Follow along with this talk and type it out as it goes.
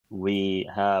We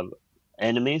have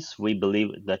enemies. We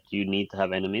believe that you need to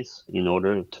have enemies in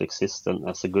order to exist and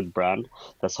as a good brand.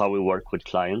 That's how we work with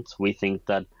clients. We think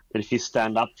that if you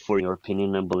stand up for your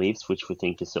opinion and beliefs, which we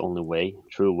think is the only way,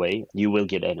 true way, you will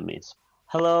get enemies.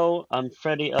 Hello, I'm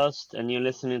Freddy Öst, and you're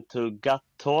listening to GGUTT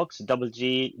Talks,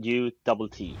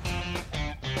 GGUTT.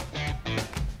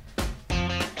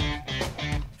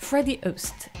 Freddy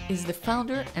Öst is the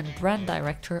founder and brand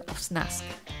director of Snask,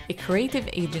 a creative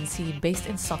agency based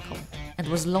in Stockholm, and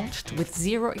was launched with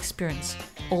zero experience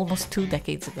almost 2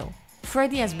 decades ago.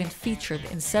 Freddy has been featured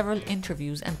in several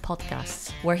interviews and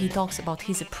podcasts where he talks about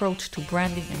his approach to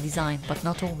branding and design, but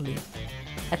not only.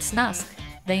 At Snask,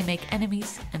 they make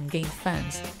enemies and gain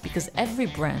fans because every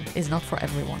brand is not for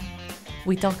everyone.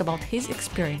 We talk about his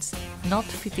experience not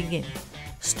fitting in,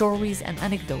 stories and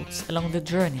anecdotes along the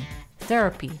journey,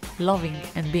 therapy, loving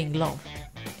and being loved,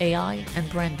 AI and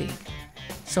branding.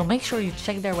 So make sure you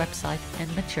check their website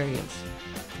and materials.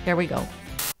 Here we go.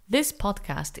 This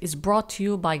podcast is brought to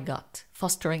you by GGUTT,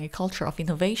 fostering a culture of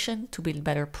innovation to build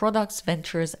better products,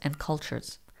 ventures and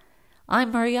cultures.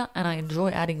 I'm Maria and I enjoy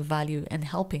adding value and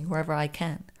helping wherever I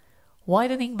can,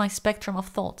 widening my spectrum of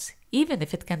thoughts, even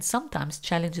if it can sometimes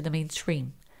challenge the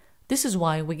mainstream. This is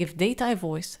why we give data a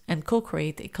voice and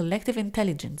co-create a collective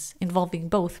intelligence involving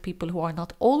both people who are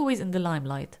not always in the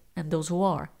limelight and those who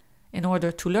are, in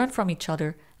order to learn from each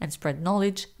other and spread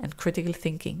knowledge and critical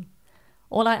thinking.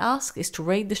 All I ask is to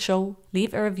rate the show,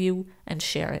 leave a review, and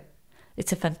share it.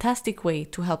 It's a fantastic way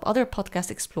to help other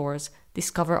podcast explorers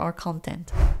discover our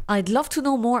content. I'd love to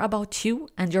know more about you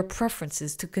and your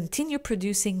preferences to continue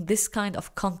producing this kind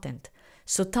of content.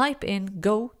 So type in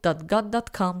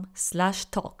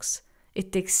go.gutt.com/talks.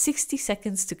 It takes 60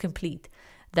 seconds to complete.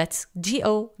 That's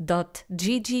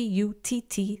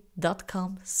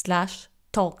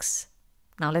go.ggutt.com/talks.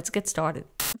 Now let's get started.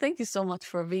 Thank you so much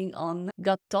for being on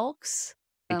GGUTT Talks.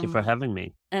 Thank you for having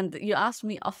me. And you asked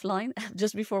me offline,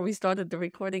 just before we started the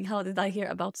recording, how did I hear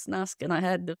about Snask? And I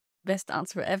had the best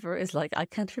answer ever, is like, I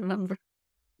can't remember.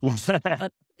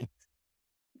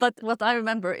 But what I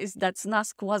remember is that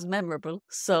Snask was memorable.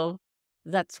 So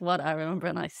that's what I remember.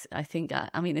 And I think,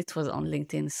 I mean, it was on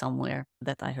LinkedIn somewhere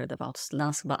that I heard about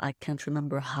Snask, but I can't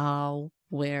remember how,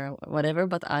 where, whatever.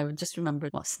 But I just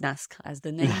remembered Snask as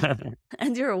the name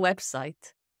and your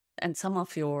website. And some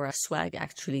of your swag,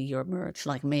 actually, your merch,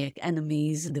 like Make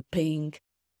Enemies, the pink,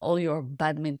 all your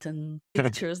badminton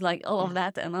pictures, like all of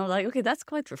that. And I was like, okay, that's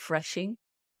quite refreshing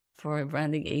for a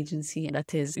branding agency.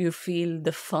 That is, you feel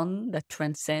the fun that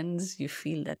transcends, you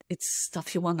feel that it's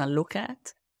stuff you want to look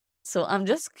at. So I'm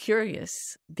just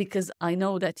curious, because I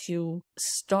know that you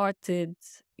started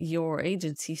your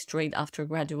agency straight after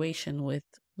graduation with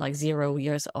like 0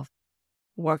 years of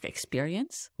work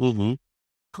experience. Mm-hmm.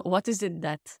 What is it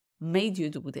that made you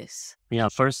do this? Yeah,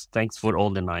 first, thanks for all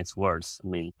the nice words. I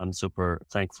mean, I'm super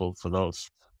thankful for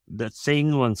those. The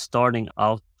thing when starting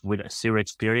out with zero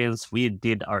experience, we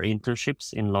did our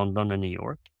internships in London and New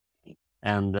York.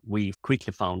 And we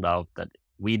quickly found out that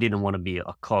we didn't want to be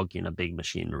a cog in a big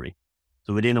machinery.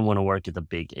 So we didn't want to work at a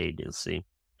big agency.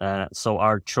 So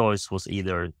our choice was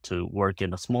either to work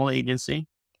in a small agency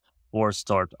or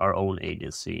start our own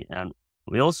agency. And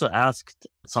we also asked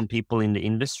some people in the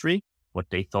industry what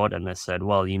they thought, and they said,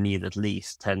 well, you need at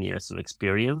least 10 years of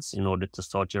experience in order to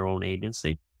start your own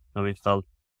agency. And we felt,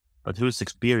 but whose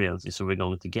experience is we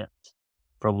going to get?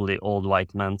 Probably old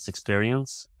white man's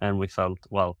experience. And we felt,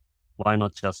 well, why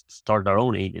not just start our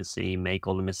own agency, make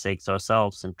all the mistakes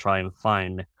ourselves and try and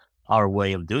find our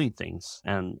way of doing things?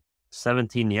 And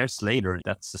 17 years later,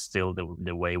 that's still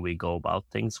the way we go about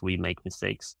things. We make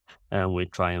mistakes and we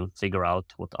try and figure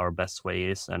out what our best way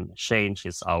is, and change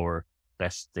is our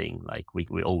best thing. Like we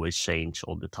always change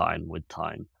all the time with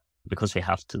time because we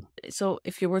have to. So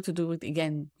if you were to do it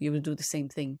again, you would do the same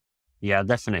thing? Yeah,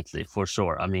 definitely, for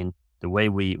sure. I mean, the way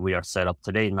we are set up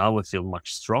today, now we feel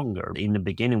much stronger. In the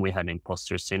beginning, we had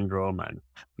imposter syndrome and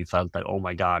we felt like, oh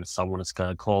my God, someone is going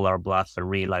to call our bluff and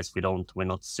realize we're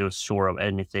not so sure of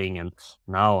anything. And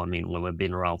now, I mean, when we've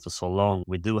been around for so long,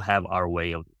 we do have our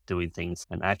way of doing things,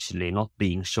 and actually not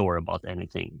being sure about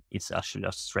anything. It's actually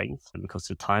a strength because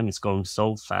the time is going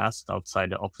so fast outside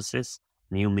the offices,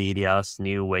 new medias,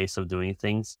 new ways of doing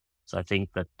things. So I think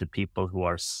that the people who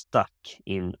are stuck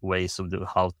in ways of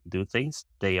how to do things,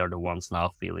 they are the ones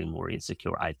now feeling more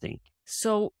insecure, I think.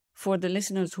 So for the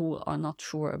listeners who are not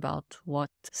sure about what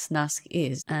Snask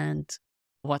is and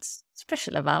what's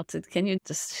special about it, can you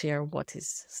just share what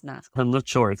is Snask? I'm not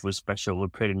sure if we're special, we're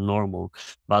pretty normal.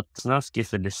 But Snask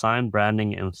is a design,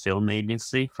 branding and film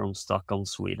agency from Stockholm,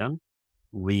 Sweden.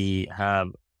 We have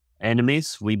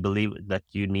Enemies, we believe that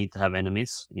you need to have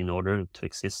enemies in order to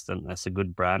exist and as a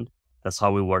good brand. That's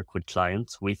how we work with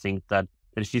clients. We think that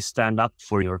if you stand up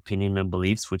for your opinion and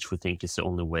beliefs, which we think is the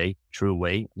only way, true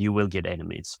way, you will get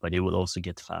enemies, but you will also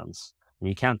get fans. And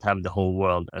you can't have the whole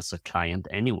world as a client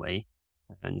anyway.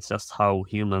 And it's just how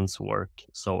humans work.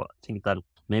 So I think that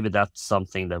maybe that's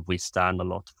something that we stand a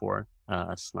lot for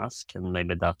as Snask. And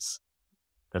maybe that's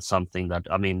something that,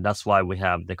 I mean, that's why we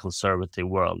have the conservative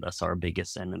world as our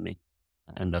biggest enemy.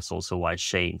 And that's also why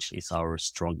change is our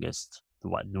strongest.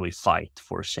 Why we fight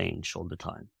for change all the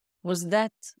time. Was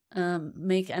that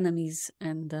make enemies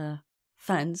and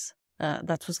fans?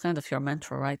 That was kind of your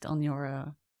mantra, right? On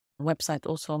your website,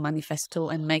 also manifesto,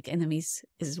 and make enemies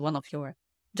is one of your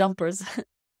jumpers.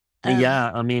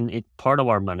 Yeah, I mean, it's part of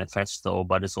our manifesto,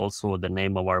 but it's also the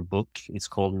name of our book. It's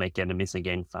called Make Enemies and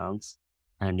Gain Fans.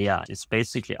 And yeah, it's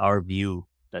basically our view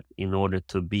that in order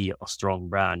to be a strong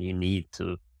brand, you need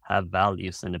to have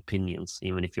values and opinions,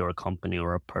 even if you're a company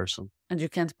or a person. And you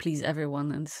can't please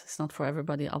everyone, and it's not for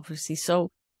everybody, obviously.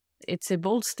 So it's a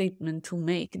bold statement to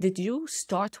make. Did you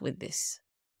start with this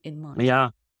in mind? Yeah,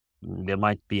 there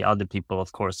might be other people,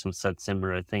 of course, who said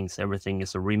similar things. Everything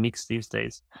is a remix these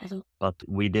days, but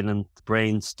we didn't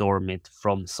brainstorm it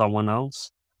from someone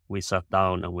else. We sat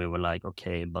down and we were like,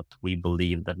 okay, but we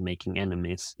believe that making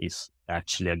enemies is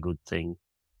actually a good thing.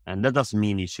 And that doesn't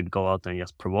mean you should go out and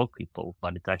just provoke people,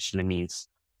 but it actually means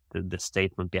the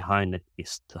statement behind it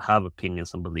is to have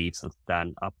opinions and beliefs and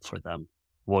stand up for them.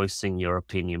 Voicing your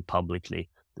opinion publicly,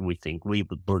 we think we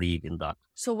believe in that.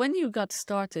 So when you got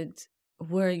started,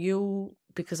 were you,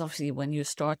 because obviously when you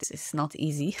start, it's not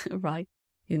easy, right?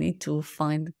 You need to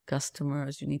find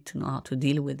customers, you need to know how to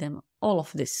deal with them, all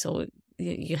of this. So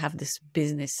you have this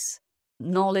business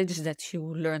knowledge that you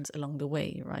learned along the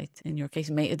way, right? In your case,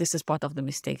 this is part of the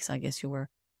mistakes, I guess you were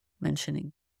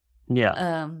mentioning.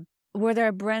 Yeah. Were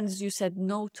there brands you said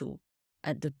no to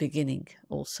at the beginning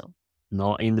also?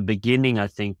 No, in the beginning, I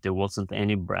think there wasn't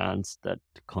any brands that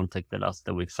contacted us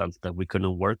that we felt that we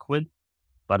couldn't work with.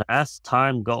 But as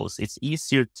time goes, it's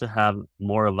easier to have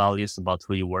more values about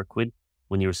who you work with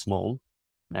when you're small.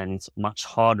 And it's much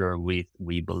harder, we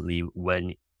believe,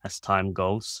 when as time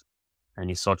goes and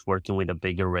you start working with a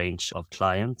bigger range of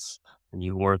clients and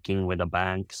you're working with a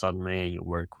bank, suddenly you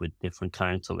work with different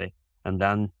kinds of it. And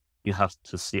then you have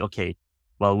to see, okay,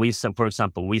 well, for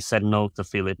example, we said no to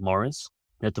Philip Morris,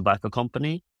 the tobacco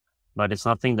company, but it's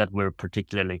nothing that we're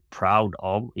particularly proud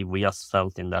of. If we just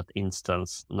felt in that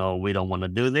instance, no, we don't want to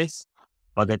do this.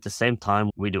 But at the same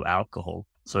time, we do alcohol.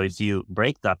 So if you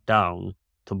break that down,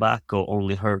 tobacco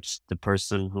only hurts the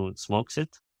person who smokes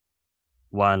it,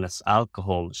 while as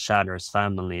alcohol shatters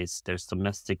families. There's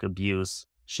domestic abuse,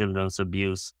 children's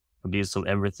abuse, abuse of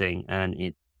everything.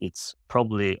 And it's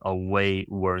probably a way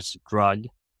worse drug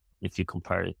if you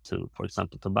compare it to, for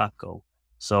example, tobacco.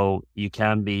 So you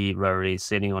can be very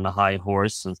sitting on a high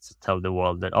horse and tell the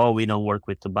world that, oh, we don't work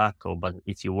with tobacco, but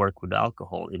if you work with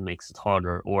alcohol, it makes it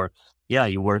harder. Or, yeah,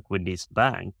 you work with this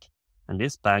bank, and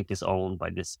this bank is owned by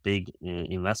this big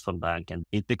investment bank, and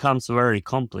it becomes very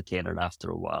complicated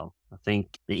after a while. I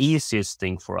think the easiest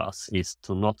thing for us is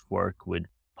to not work with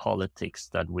politics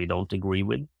that we don't agree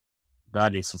with.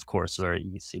 That is, of course, very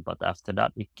easy, but after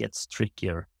that, it gets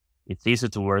trickier. It's easier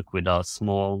to work with a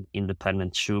small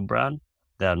independent shoe brand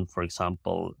than, for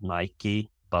example, Nike.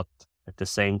 But at the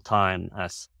same time,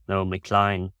 as Naomi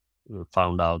Klein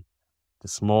found out, the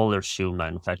smaller shoe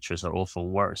manufacturers are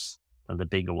often worse than the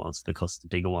bigger ones because the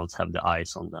bigger ones have the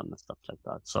eyes on them and stuff like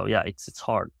that. So yeah, it's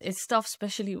hard. It's tough,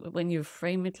 especially when you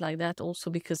frame it like that also,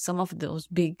 because some of those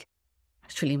big,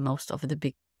 actually most of the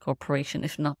big corporations,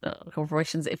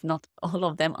 if not all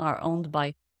of them, are owned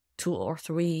by 2 or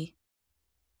 3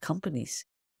 companies.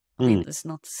 I mean, it's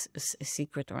not a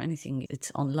secret or anything.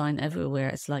 It's online everywhere.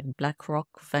 It's like BlackRock,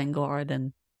 Vanguard,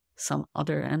 and some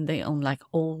other, and they own like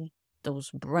all those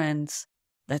brands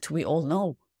that we all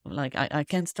know. Like I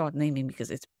can't start naming because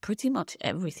it's pretty much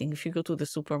everything if you go to the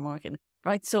supermarket,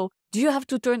 right? So do you have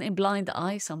to turn a blind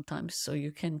eye sometimes so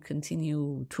you can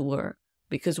continue to work?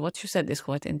 Because what you said is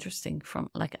quite interesting, from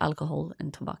like alcohol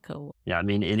and tobacco. Yeah, I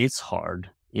mean, it is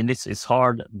hard. It's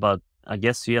hard, but I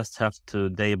guess you just have to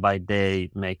day by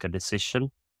day make a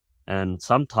decision. And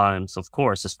sometimes, of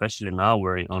course, especially now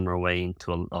we're on our way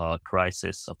into a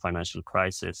crisis, a financial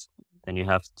crisis, then you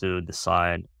have to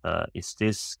decide, is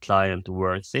this client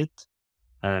worth it?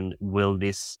 And will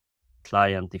this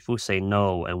client, if we say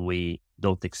no and we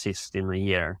don't exist in a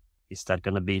year, is that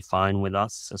going to be fine with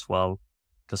us as well?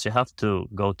 Because you have to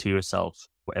go to yourself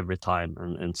every time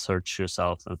and search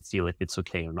yourself and feel if it's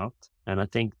okay or not. And I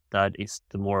think that is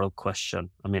the moral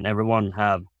question. I mean, everyone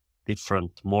have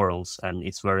different morals, and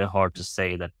it's very hard to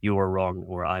say that you are wrong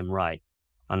or I'm right,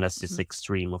 unless it's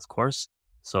extreme, of course.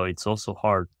 So it's also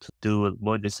hard to do,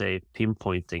 what do you say,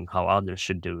 pinpointing how others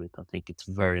should do it. I think it's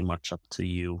very much up to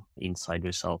you inside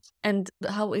yourself. And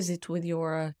how is it with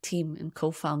your team and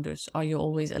co-founders? Are you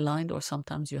always aligned, or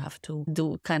sometimes you have to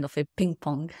do kind of a ping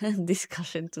pong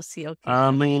discussion to see, okay, I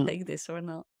can we mean, take this or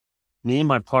not? me and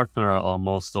my partner are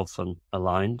most often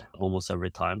aligned, almost every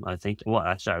time. I think, well,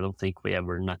 actually, I don't think we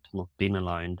ever not been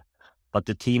aligned. But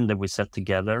the team that we set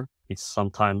together is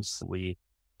sometimes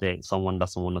someone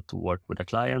doesn't want to work with a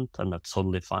client, and that's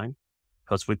totally fine,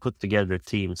 because we put together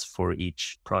teams for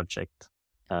each project.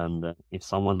 And if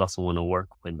someone doesn't want to work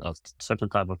with a certain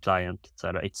type of client,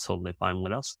 etc., it's totally fine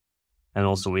with us. And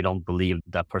also, we don't believe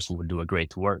that person would do a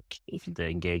great work if the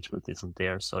engagement isn't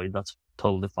there. So that's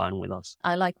totally fine with us.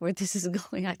 I like where this is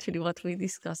going, actually, what we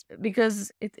discussed,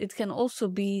 because it can also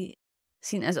be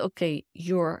seen as, okay,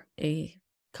 you're a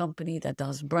company that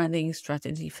does branding,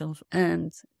 strategy, films,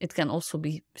 and it can also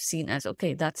be seen as,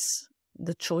 okay, that's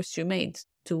the choice you made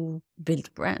to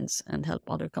build brands and help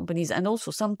other companies. And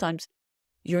also sometimes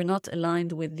you're not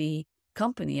aligned with the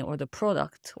company or the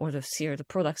product or the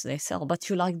products they sell, but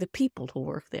you like the people who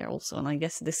work there also. And I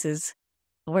guess this is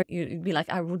where you'd be like,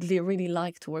 I would really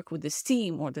like to work with this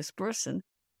team or this person,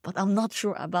 but I'm not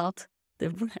sure about the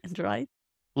brand, right?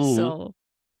 Mm-hmm. So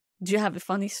do you have a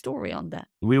funny story on that?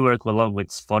 We work a lot with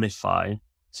Spotify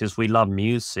since we love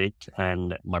music,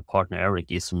 and my partner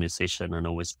Eric is a musician and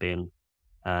always been.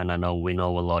 And I know we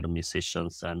know a lot of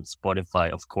musicians, and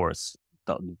Spotify, of course,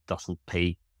 doesn't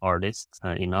pay artists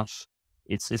enough.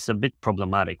 It's a bit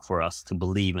problematic for us to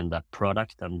believe in that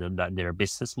product and their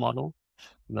business model.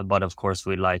 But of course,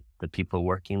 we like the people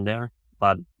working there.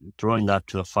 But drawing that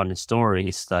to a funny story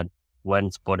is that when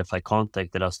Spotify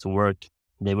contacted us to work,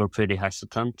 they were pretty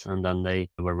hesitant, and then they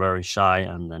were very shy,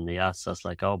 and then they asked us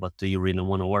like, oh, but do you really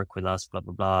want to work with us, blah,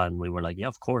 blah, blah. And we were like, yeah,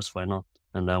 of course, why not?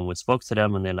 And then we spoke to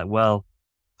them, and they're like, well,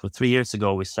 for 3 years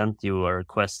ago, we sent you a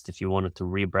request if you wanted to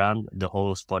rebrand the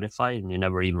whole Spotify, and you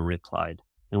never even replied.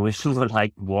 And we were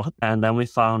like, what? And then we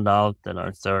found out that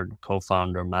our third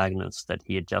co-founder, Magnus, that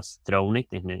he had just thrown it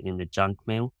in the junk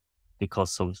mail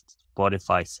because of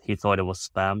Spotify. He thought it was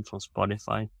spam from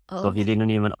Spotify. Oh. So he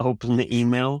didn't even open the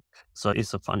email. So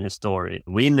it's a funny story.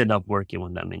 We ended up working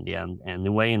with them in the end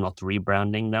anyway, not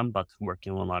rebranding them, but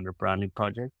working on other branding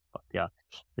projects. But yeah,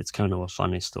 it's kind of a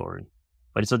funny story.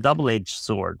 But it's a double-edged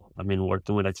sword. I mean,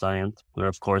 working with a client, where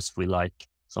of course we like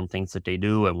some things that they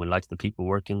do and we like the people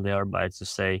working there, but to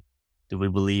say, do we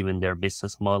believe in their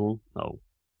business model? No,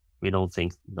 we don't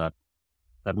think that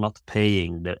not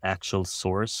paying the actual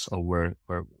source of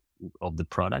of the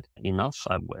product enough.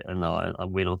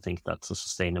 We don't think that's a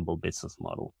sustainable business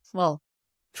model. Well,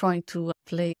 trying to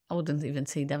play, I wouldn't even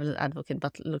say devil's advocate,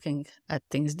 but looking at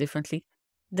things differently.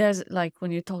 There's like,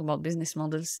 when you talk about business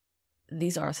models,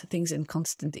 these are things in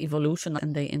constant evolution,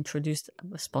 and they introduced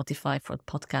Spotify for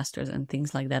podcasters and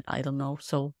things like that. I don't know.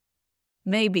 So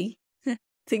maybe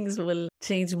things will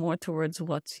change more towards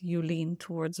what you lean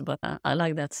towards, but I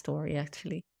like that story,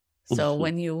 actually. So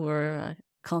when you were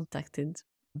contacted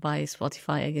by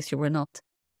Spotify, I guess you were not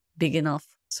big enough,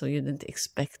 so you didn't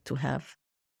expect to have...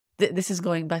 This is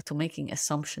going back to making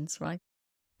assumptions, right?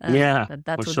 Yeah,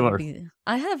 that for would sure. be...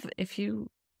 I have a few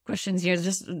questions here,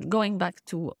 just going back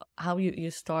to how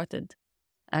you started.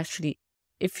 Actually,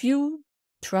 if you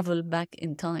travel back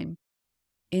in time,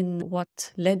 in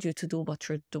what led you to do what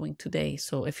you're doing today,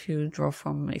 so if you draw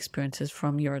from experiences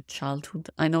from your childhood,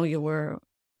 I know you were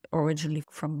originally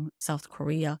from South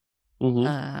Korea.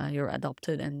 You're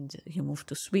adopted and you moved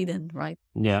to Sweden, right?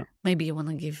 Yeah. Maybe you want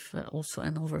to give also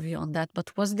an overview on that.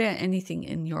 But was there anything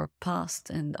in your past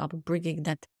and upbringing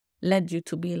that led you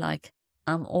to be like,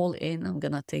 I'm all in, I'm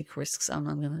going to take risks, I'm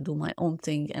going to do my own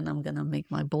thing, and I'm going to make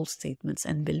my bold statements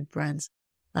and build brands?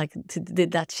 Like,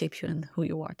 did that shape you in who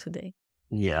you are today?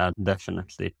 Yeah,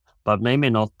 definitely. But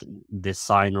maybe not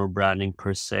design or branding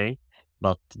per se,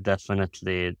 but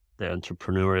definitely the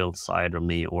entrepreneurial side of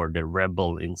me, or the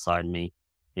rebel inside me,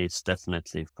 is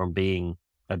definitely from being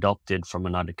adopted from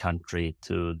another country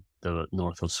to the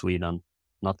north of Sweden,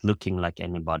 not looking like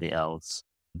anybody else,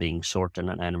 being shorter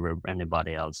than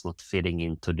anybody else, not fitting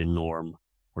into the norm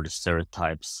or the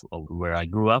stereotypes of where I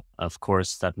grew up. Of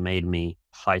course, that made me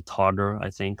fight harder, I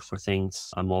think, for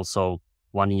things. I'm also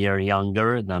 1 year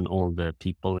younger than all the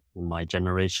people in my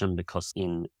generation, because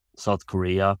in South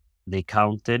Korea, they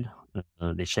counted,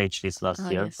 they changed this last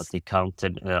year, yes. but they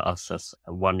counted us as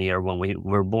 1 year when we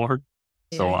were born.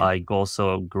 So Yeah. I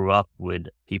also grew up with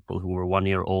people who were 1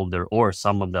 year older, or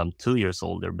some of them 2 years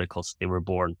older, because they were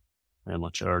born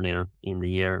much earlier in the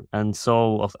year. And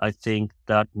so I think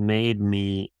that made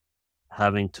me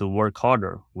having to work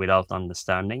harder without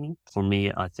understanding. For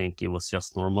me, I think it was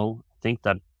just normal. I think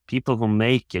that people who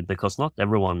make it, because not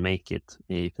everyone make it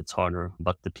if it's harder,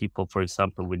 but the people, for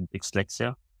example, with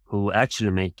dyslexia who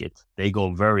actually make it, they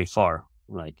go very far,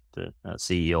 like the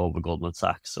CEO of Goldman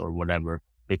Sachs or whatever,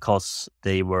 because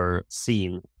they were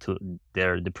seen to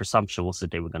the presumption was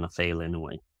that they were going to fail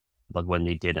anyway. But when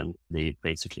they didn't, they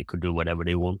basically could do whatever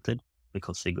they wanted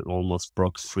because they almost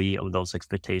broke free of those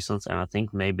expectations. And I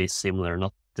think maybe similar,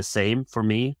 not the same for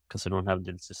me because I don't have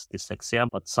dyslexia,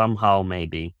 but somehow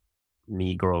maybe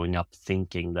me growing up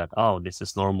thinking that, oh, this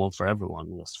is normal for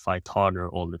everyone, just fight harder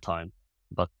all the time.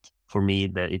 But for me,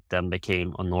 that it then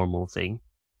became a normal thing.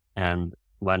 And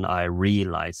when I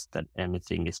realized that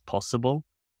anything is possible,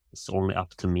 it's only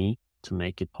up to me to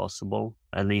make it possible.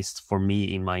 At least for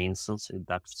me, in my instance,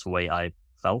 that's the way I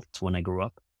felt when I grew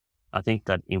up. I think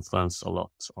that influenced a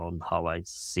lot on how I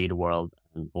see the world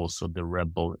and also the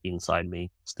rebel inside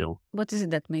me still. What is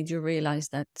it that made you realize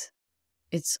that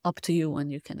it's up to you and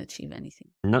you can achieve anything?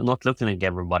 Not looking at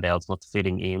everybody else, not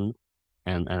fitting in,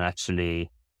 and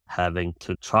actually having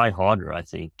to try harder, I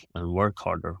think, and work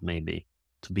harder maybe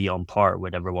to be on par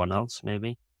with everyone else,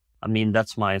 maybe. I mean,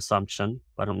 that's my assumption,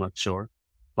 but I'm not sure.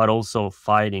 But also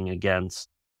fighting against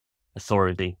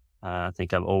authority. I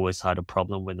think I've always had a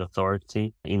problem with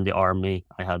authority. In the army,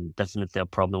 I had definitely a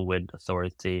problem with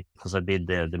authority because I did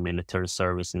the military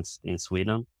service in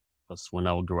Sweden. Because when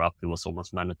I grew up, it was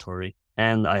almost mandatory.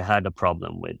 And I had a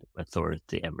problem with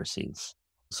authority ever since.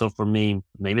 So for me,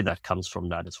 maybe that comes from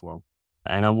that as well.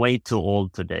 And I'm way too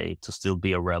old today to still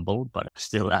be a rebel, but I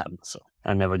still am. So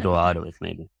I never go out of it,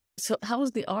 maybe. So how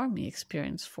was the army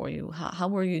experience for you? How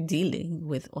were you dealing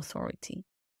with authority?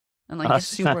 And I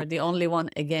guess you were the only one,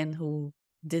 again, who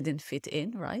didn't fit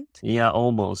in, right? Yeah,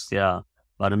 almost, yeah.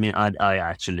 But I mean, I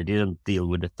actually didn't deal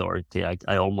with authority.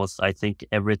 I think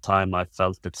every time I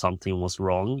felt that something was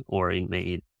wrong or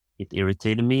it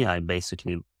irritated me, I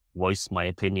basically voiced my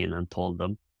opinion and told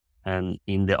them. And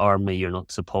in the army, you're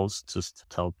not supposed to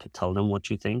tell them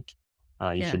what you think.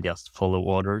 You should just follow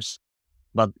orders.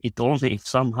 But it only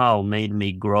somehow made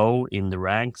me grow in the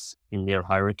ranks in their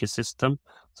hierarchy system.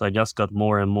 So I just got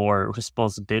more and more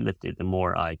responsibility the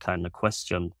more I kind of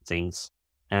questioned things.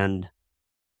 And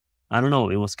I don't know,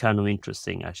 it was kind of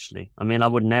interesting actually. I mean, I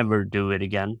would never do it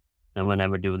again. I would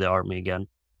never do the army again.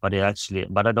 But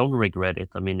I don't regret it.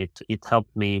 I mean, it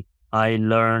helped me. I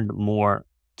learned more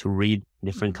to read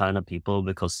different kind of people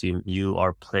because you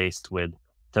are placed with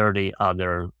 30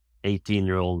 other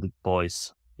 18-year-old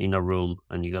boys in a room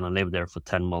and you're going to live there for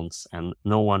 10 months and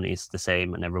no one is the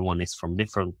same and everyone is from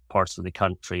different parts of the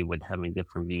country with having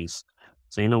different views.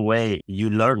 So in a way,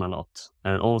 you learn a lot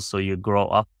and also you grow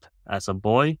up as a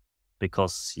boy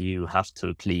because you have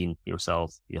to clean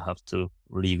yourself. You have to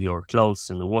leave your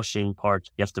clothes in the washing part.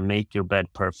 You have to make your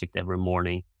bed perfect every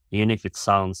morning. Even if it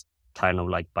sounds kind of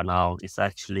like banal,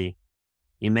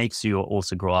 it makes you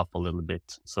also grow up a little bit.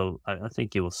 So I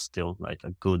think it was still like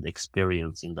a good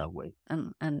experience in that way.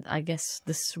 And I guess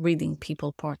this reading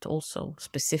people part also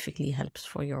specifically helps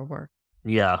for your work.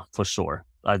 Yeah, for sure.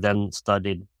 I then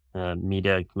studied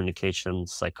media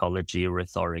communications, psychology,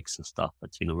 rhetorics and stuff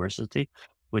at university,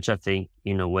 which I think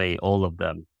in a way, all of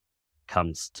them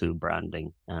comes to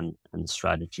branding and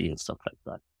strategy and stuff like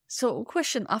that. So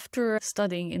question, after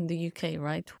studying in the UK,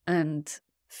 right? And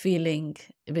feeling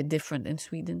a bit different in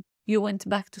Sweden, you went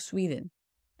back to Sweden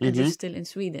and you're still in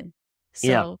Sweden. So,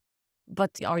 yeah.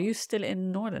 But are you still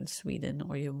in northern Sweden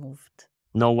or you moved?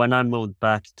 No, when I moved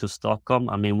back to Stockholm,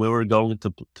 I mean, we were going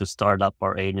to start up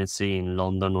our agency in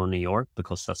London or New York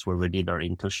because that's where we did our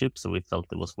internship. So we felt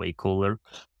it was way cooler.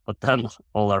 But then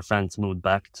all our friends moved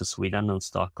back to Sweden and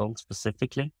Stockholm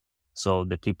specifically. So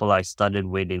the people I studied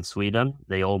with in Sweden,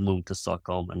 they all moved to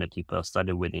Stockholm, and the people I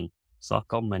studied with in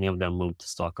Stockholm, many of them moved to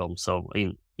Stockholm, so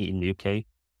in the UK.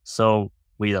 So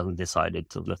we then decided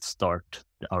to let's start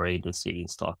our agency in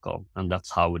Stockholm, and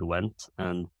that's how it went.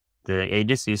 And the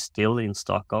agency is still in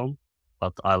Stockholm,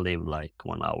 but I live like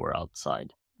 1 hour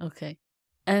outside. Okay.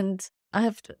 And I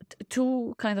have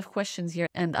two kind of questions here,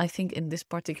 and I think in this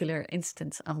particular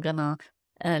instance, I'm gonna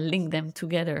link them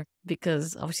together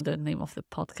because obviously the name of the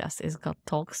podcast is GGUTT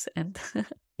Talks, and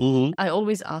I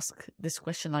always ask this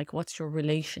question, like, what's your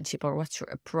relationship or what's your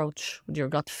approach with your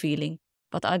gut feeling?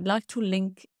 But I'd like to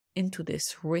link into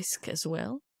this risk as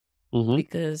well,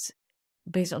 because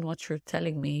based on what you're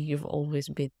telling me, you've always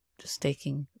been just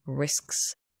taking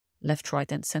risks left,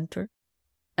 right, and center.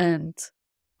 And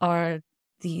are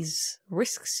these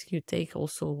risks you take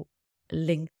also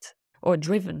linked or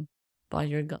driven by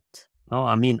your gut? Oh,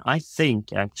 I mean, I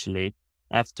think actually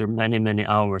after many, many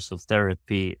hours of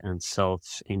therapy and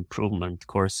self-improvement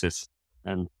courses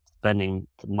and spending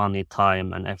money,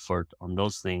 time and effort on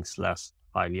those things last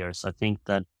 5 years, I think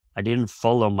that I didn't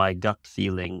follow my gut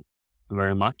feeling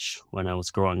very much when I was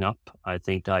growing up. I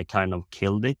think I kind of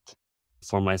killed it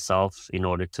for myself in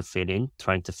order to fit in,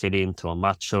 trying to fit into a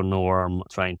macho norm,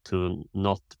 trying to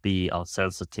not be a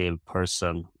sensitive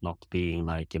person, not being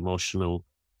like emotional,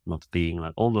 not being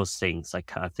like all those things.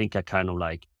 I think I kind of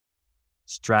like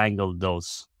strangled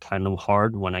those kind of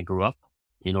hard when I grew up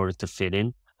in order to fit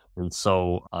in. And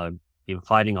so I've been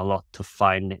fighting a lot to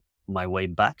find my way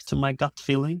back to my gut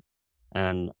feeling.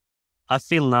 And I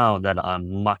feel now that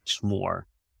I'm much more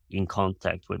in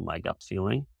contact with my gut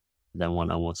feeling than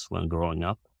when I was when growing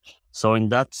up. So in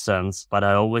that sense, but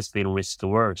I always been risk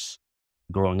averse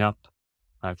growing up.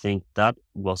 I think that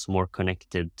was more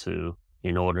connected to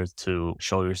in order to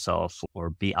show yourself or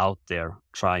be out there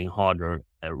trying harder,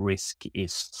 a risk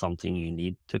is something you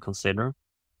need to consider.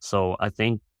 So I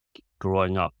think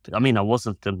growing up, I mean, I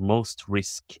wasn't the most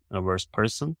risk averse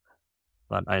person,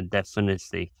 but I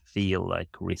definitely feel like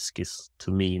risk is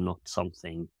to me not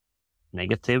something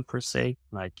negative per se.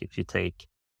 Like if you take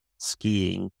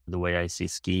skiing, the way I see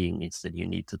skiing is that you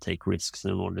need to take risks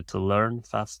in order to learn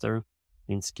faster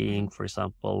in skiing, for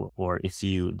example. Or if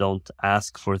you don't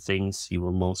ask for things, you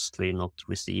will mostly not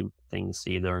receive things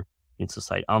either in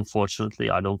society. Unfortunately,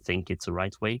 I don't think it's the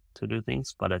right way to do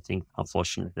things, but I think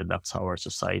unfortunately that's how our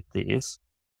society is.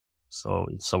 So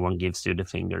if someone gives you the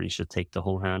finger, you should take the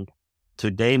whole hand.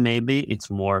 Today, maybe it's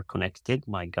more connected,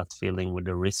 my gut feeling with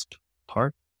the risk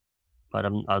part, but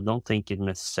I don't think it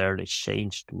necessarily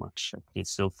changed much. I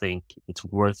still think it's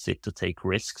worth it to take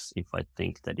risks if I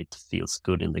think that it feels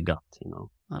good in the gut, you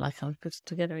know? I like how it puts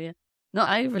together, yeah. No,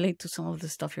 I relate to some of the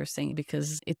stuff you're saying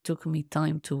because it took me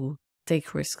time to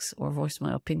take risks or voice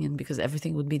my opinion because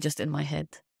everything would be just in my head.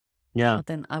 Yeah, But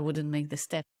then I wouldn't make the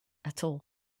step at all.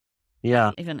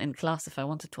 yeah, Even in class, if I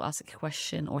wanted to ask a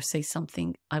question or say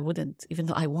something, I wouldn't. Even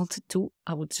though I wanted to,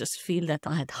 I would just feel that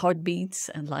I had heartbeats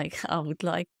and like I would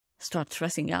like start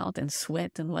stressing out and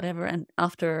sweat and whatever. And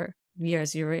after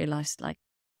years, you realize like,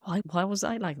 why was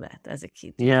I like that as a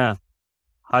kid? yeah.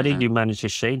 How did Uh, you manage to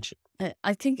change it?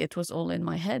 I think it was all in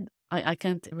my head. I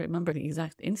can't remember the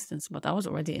exact instance, but I was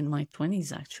already in my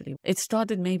 20s actually. It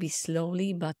started maybe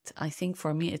slowly, but I think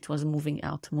for me it was moving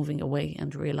out, moving away,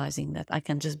 and realizing that I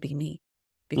can just be me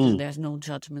because Mm, there's no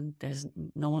judgment, there's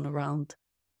no one around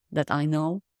that I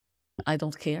know. I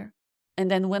don't care. And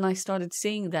then when I started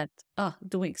seeing that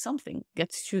doing something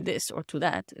gets you this or to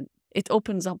that, it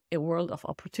opens up a world of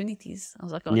opportunities. I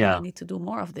was like, oh yeah, I yeah, need to do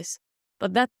more of this.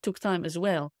 But that took time as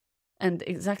well. And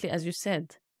exactly as you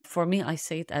said, for me, I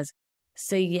say it as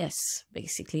say yes,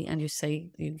 basically. And you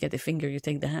say, you get a finger, you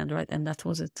take the hand, right? And that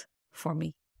was it for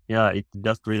me. yeah. It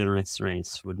does really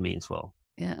resonates with me as well.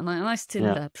 Yeah, and I still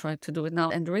Yeah, try to do it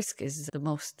now. And risk is the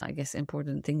most, I guess,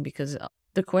 important thing because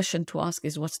the question to ask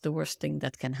is what's the worst thing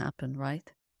that can happen,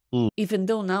 right? mm, Even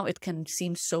though now it can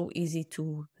seem so easy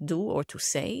to do or to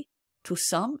say, to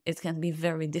some, it can be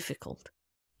very difficult.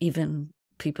 Even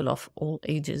people of all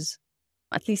ages,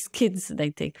 at least kids,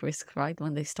 they take risk, right?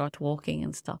 When they start walking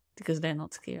and stuff because they're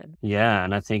not scared. yeah.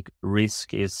 And I think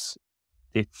risk is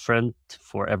different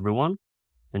for everyone.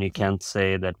 And you can't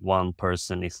say that one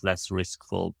person is less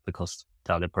riskful because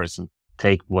the other person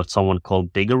take what someone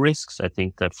called bigger risks. I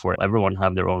think that for everyone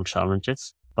have their own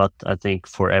challenges, but I think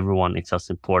for everyone it's just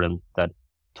important that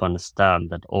to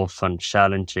understand that often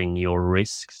challenging your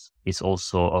risks is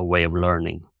also a way of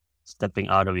learning. Stepping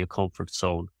out of your comfort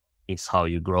zone is how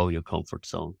you grow your comfort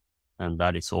zone, and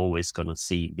that is always going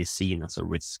to be seen as a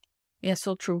risk. Yeah,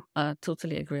 so true.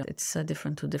 Totally agree. It's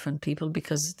different to different people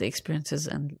because the experiences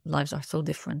and lives are so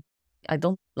different. I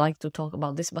don't like to talk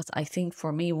about this, but I think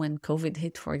for me, when COVID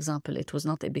hit, for example, it was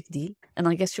not a big deal. And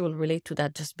I guess you will relate to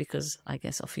that just because, I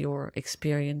guess, of your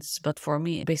experience. But for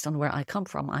me, based on where I come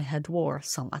from, I had war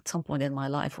at some point in my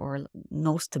life or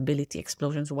no stability,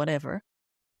 explosions, whatever.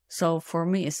 So for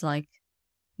me, it's like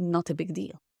not a big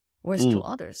deal. Whereas to Mm,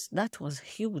 others, that was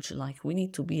huge. Like we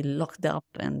need to be locked up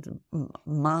and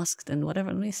masked and whatever.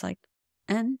 And it's like,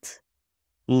 and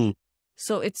mm,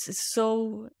 so it's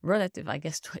so relative, I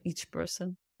guess, to each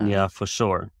person yeah, for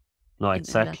sure. No, in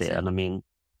that exactly. sense. And I mean,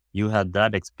 you had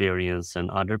that experience and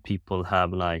other people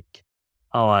have like,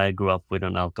 oh, I grew up with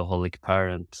an alcoholic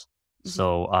parent. Mhm.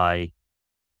 So I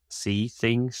see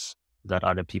things that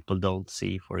other people don't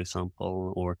see, for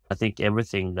example. Or I think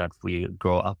everything that we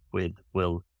grow up with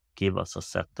will give us a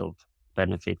set of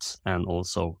benefits and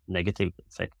also negative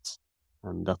effects.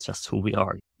 And that's just who we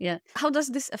are. Yeah. How does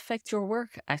this affect your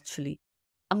work, actually?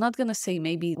 I'm not going to say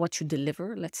maybe what you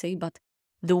deliver, let's say, but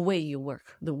the way you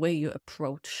work, the way you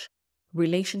approach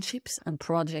relationships and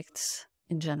projects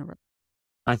in general.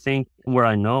 I think where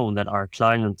I know that our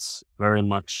clients very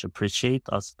much appreciate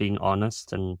us being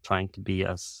honest and trying to be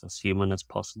as human as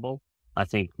possible. I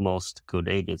think most good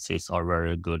agencies are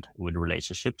very good with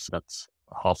relationships. That's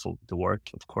half of the work,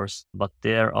 of course. But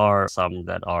there are some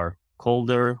that are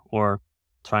colder or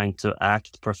trying to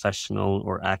act professional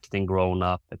or acting grown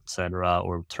up, etc.,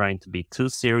 or trying to be too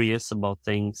serious about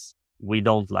things. We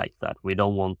don't like that. We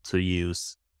don't want to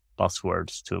use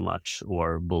buzzwords too much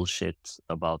or bullshit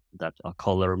about that a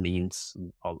color means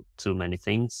too many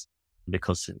things,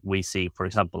 because we see, for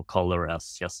example, color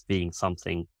as just being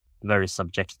something very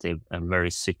subjective and very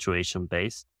situation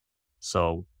based.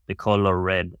 So the color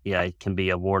red, yeah, it can be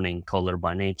a warning color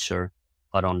by nature,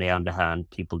 but on the other hand,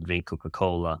 people drink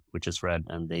Coca-Cola, which is red,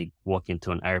 and they walk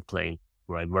into an airplane,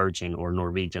 right, Virgin or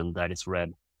Norwegian, that is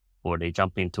red, or they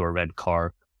jump into a red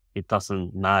car. It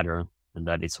doesn't matter and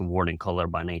that it's a warning color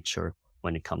by nature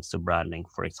when it comes to branding,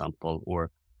 for example. Or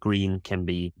green can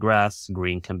be grass,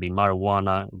 green can be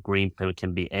marijuana, green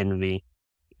can be envy.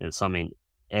 So, I mean,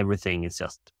 everything is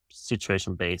just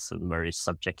situation-based and very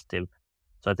subjective.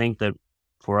 So I think that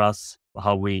for us,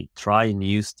 how we try and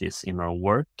use this in our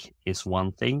work is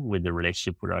one thing with the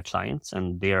relationship with our clients.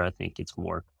 And there, I think it's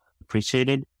more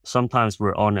appreciated. Sometimes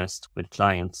we're honest with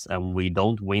clients and we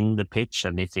don't win the pitch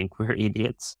and they think we're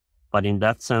idiots. But in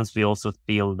that sense, we also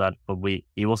feel that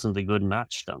it wasn't a good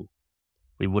match then.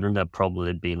 We wouldn't have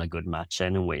probably been a good match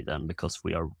anyway then, because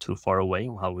we are too far away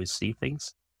on how we see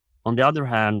things. On the other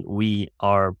hand, we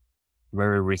are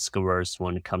very risk averse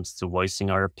when it comes to voicing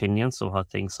our opinions of how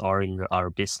things are in our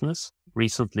business.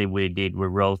 Recently, we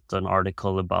wrote an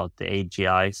article about the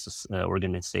AGI's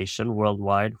organization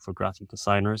worldwide for graphic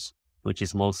designers, which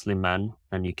is mostly men,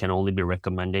 and you can only be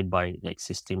recommended by the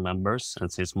existing members.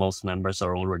 And since most members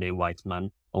are already white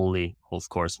men, only, of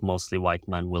course, mostly white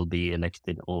men will be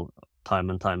elected all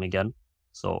time and time again.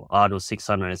 So out of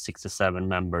 667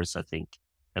 members, I think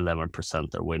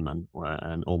 11% are women,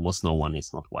 and almost no one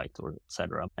is not white, or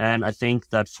etc. And I think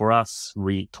that for us,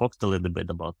 we talked a little bit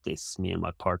about this, me and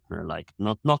my partner, like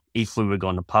not if we were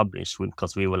going to publish,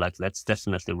 because we were like, let's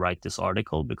definitely write this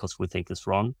article because we think it's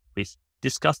wrong. We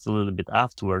discussed a little bit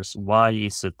afterwards, why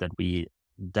is it that we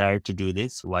dare to do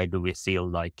this? Why do we feel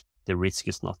like the risk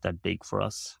is not that big for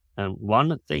us? And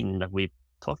one thing that we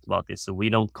talked about is that we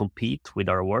don't compete with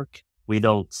our work. We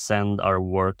don't send our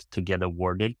work to get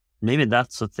awarded. Maybe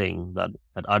that's a thing that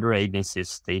other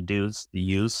agencies, they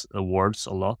use awards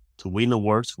a lot to win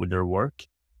awards with their work.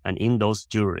 And in those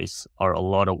juries are a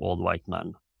lot of old white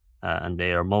men. And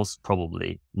they are a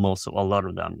lot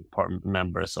of them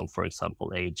members of, for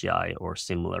example, AGI or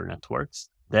similar networks.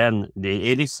 Then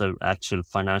it is an actual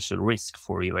financial risk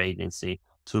for your agency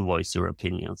to voice your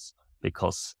opinions,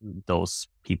 because those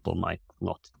people might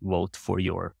not vote for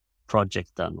your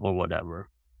project then or whatever.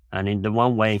 And in the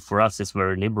one way, for us, it's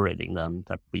very liberating then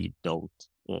that we don't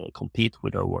compete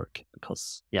with our work,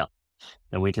 because,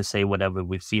 then we can say whatever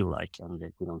we feel like and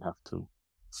we don't have to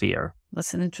fear.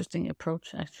 That's an interesting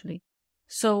approach, actually.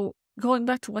 So going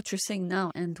back to what you're saying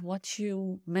now and what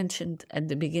you mentioned at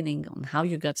the beginning on how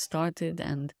you got started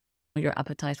and your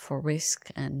appetite for risk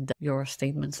and your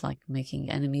statements like making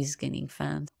enemies, gaining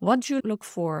fans, what do you look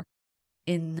for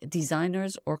in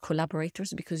designers or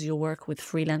collaborators, because you work with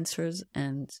freelancers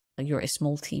and you're a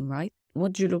small team, right?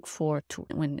 What do you look for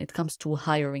when it comes to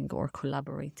hiring or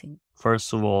collaborating?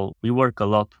 First of all, we work a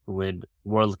lot with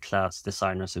world-class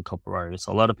designers and copywriters.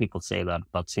 A lot of people say that,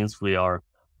 but since we are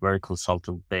very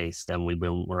consultant-based and we've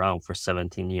been around for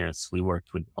 17 years, we work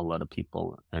with a lot of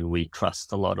people and we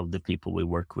trust a lot of the people we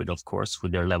work with, of course,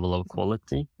 with their level of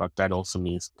quality. But that also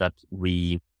means that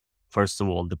first of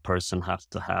all, the person has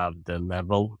to have the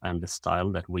level and the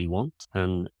style that we want.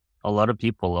 And a lot of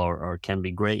people can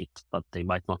be great, but they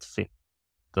might not fit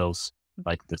those,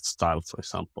 like the style, for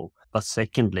example. But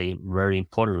secondly, very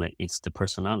importantly, it's the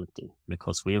personality,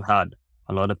 because we've had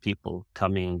a lot of people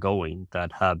coming and going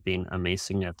that have been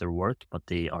amazing at their work, but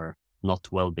they are not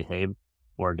well behaved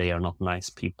or they are not nice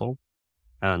people.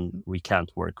 And we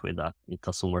can't work with that. It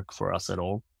doesn't work for us at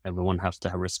all. Everyone has to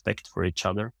have respect for each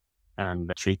other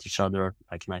and treat each other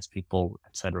like nice people,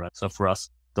 etc. So for us,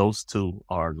 those two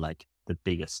are like the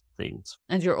biggest things.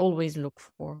 And you always look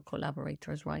for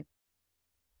collaborators, right?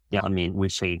 Yeah, I mean, we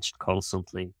changed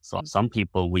constantly. So some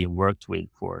people we worked with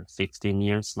for 15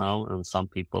 years now, and some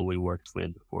people we worked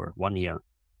with for 1 year.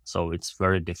 So it's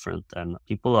very different. And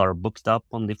people are booked up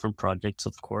on different projects,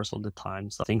 of course, all the time.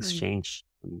 So things change.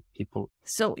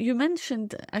 So you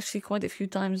mentioned actually quite a few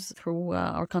times through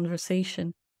our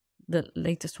conversation the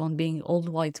latest one being old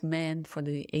white men for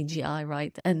the AGI,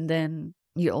 right? And then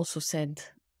you also said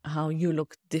how you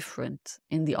look different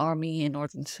in the army in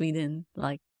northern Sweden,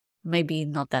 like maybe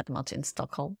not that much in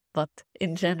Stockholm, but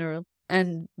in general.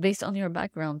 And based on your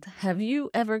background, have you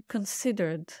ever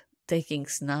considered taking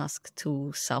Snask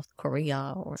to South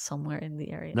Korea or somewhere in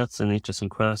the area? That's an interesting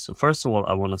question. First of all,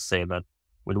 I want to say that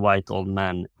with white old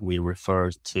men, we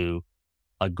refer to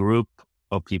a group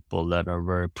of people that are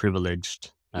very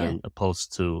privileged and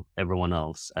opposed to everyone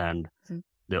else. And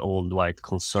the old white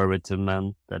conservative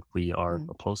men that we are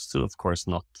opposed to, of course,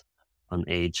 not an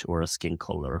age or a skin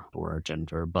color or a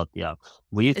gender, but yeah,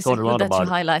 we thought a lot about you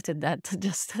highlighted that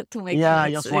just to make yeah, sure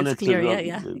I just wanted it's clear.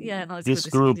 to. Yeah. No, it's this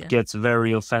good. group It's good, gets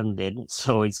very offended,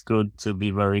 so it's good to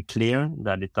be very clear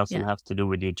that it doesn't have to do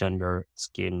with your gender,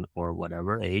 skin, or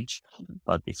whatever age.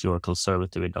 But if you're a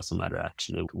conservative, it doesn't matter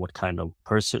actually what kind of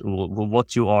person,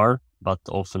 what you are. But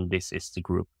often this is the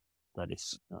group that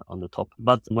is on the top.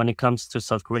 But when it comes to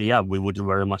South Korea, we would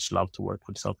very much love to work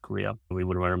with South Korea. We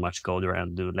would very much go there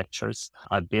and do lectures.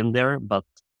 I've been there, but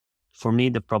for me,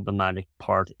 the problematic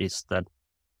part is that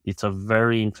it's a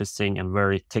very interesting and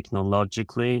very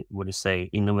technologically, what do you say,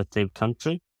 innovative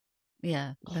country.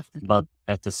 Yeah, definitely. But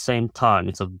at the same time,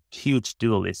 it's a huge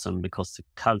dualism because the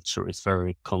culture is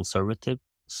very conservative.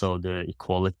 So the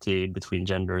equality between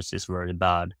genders is very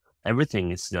bad.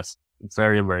 Everything is just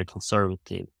very, very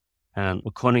conservative. And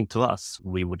according to us,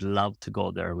 we would love to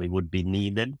go there. We would be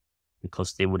needed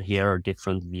because they would hear a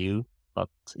different view. But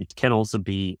it can also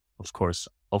be, of course,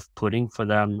 off-putting for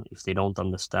them if they don't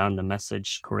understand the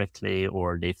message correctly,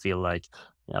 or they feel like,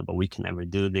 yeah, but we can never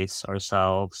do this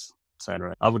ourselves,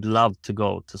 etc. I would love to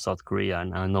go to South Korea,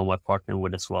 and I know my partner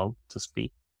would as well, to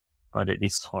speak. But it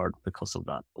is hard because of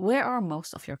that. Where are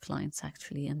most of your clients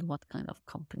actually, and what kind of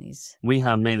companies? We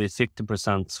have maybe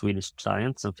 50% Swedish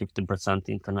clients and 50%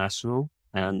 international.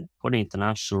 And for the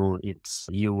international, it's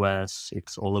US,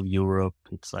 it's all of Europe,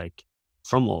 it's like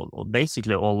from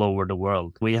basically all over the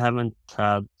world. We haven't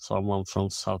had someone from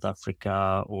South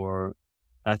Africa or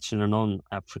actually a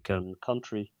non-African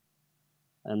country,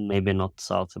 and maybe not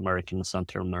South American,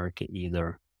 Central America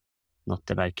either. Not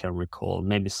that I can recall.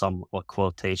 Maybe some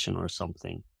quotation or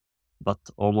something. But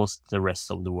almost the rest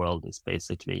of the world is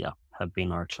basically, have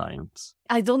been our clients.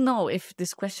 I don't know if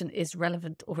this question is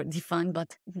relevant or defined,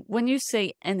 but when you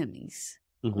say enemies,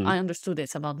 I understood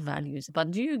it's about values. But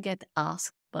do you get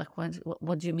asked, like,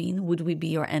 what do you mean? Would we be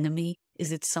your enemy?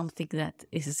 Is it something that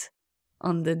is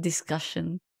on the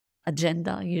discussion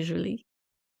agenda usually?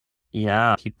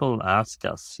 Yeah, people ask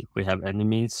us if we have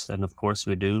enemies, and of course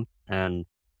we do. And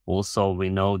also we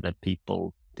know that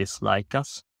people dislike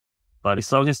us. But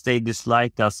as long as they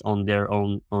dislike us on their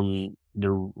own, on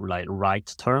the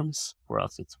right terms, for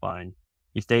us it's fine.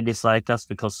 If they dislike us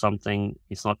because something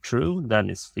is not true, then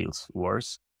it feels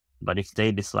worse. But if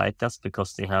they dislike us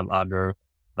because they have other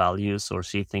values or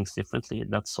see things differently,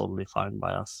 that's totally fine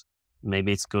by us.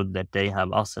 Maybe it's good that they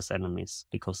have us as enemies,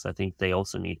 because I think they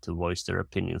also need to voice their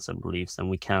opinions and beliefs, and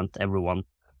we can't everyone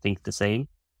think the same.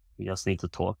 We just need to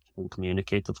talk and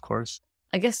communicate, of course.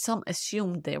 I guess some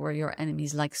assumed they were your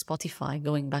enemies, like Spotify,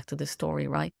 going back to the story,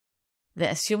 right? They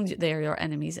assumed they are your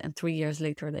enemies, and 3 years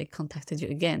later they contacted you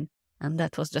again. And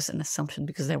that was just an assumption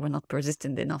because they were not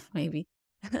persistent enough, maybe.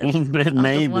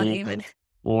 Maybe.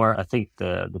 Or I think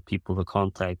the people who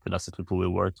contacted us, the people we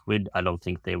worked with, I don't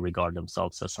think they regard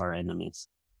themselves as our enemies.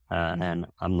 And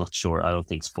I'm not sure. I don't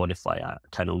think Spotify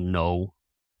kind of know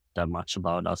that much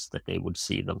about us that they would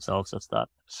see themselves as that.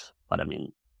 But I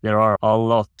mean, there are a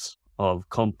lot of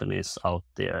companies out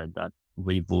there that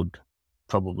we would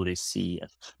probably see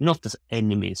as not as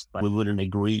enemies, but we wouldn't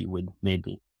agree with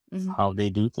maybe how they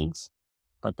do things.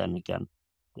 But then again,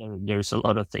 there's a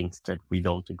lot of things that we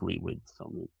don't agree with.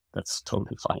 So that's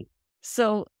totally fine.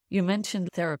 So you mentioned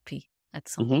therapy at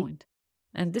some point.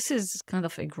 And this is kind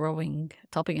of a growing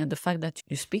topic. And the fact that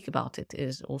you speak about it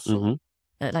is also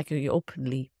like you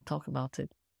openly talk about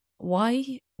it.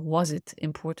 Why was it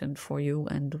important for you?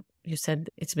 And you said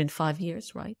it's been 5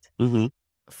 years, right?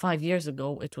 5 years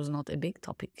ago, it was not a big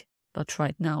topic, but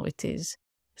right now it is.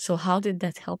 So how did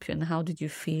that help you, and how did you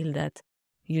feel that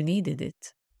you needed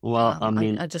it? Well, I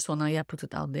mean, I just want to put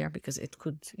it out there because it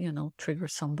could, trigger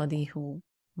somebody who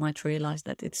might realize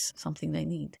that it's something they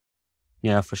need.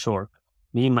 Yeah, for sure.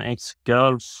 Me and my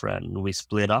ex-girlfriend, we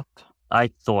split up.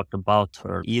 I thought about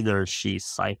her. Either she's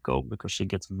psycho because she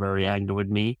gets very angry with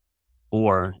me,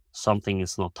 or something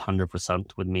is not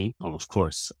 100% with me. And of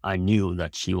course, I knew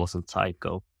that she wasn't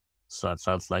psycho. So I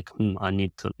felt like, I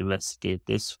need to investigate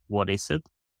this. What is it?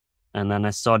 And then I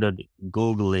started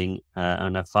Googling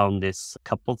and I found this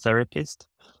couple therapist.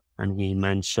 and he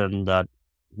mentioned that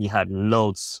he had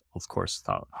loads, of course,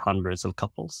 hundreds of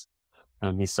couples.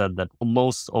 And he said that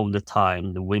most of the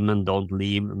time, the women don't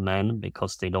leave men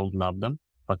because they don't love them,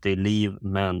 but they leave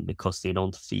men because they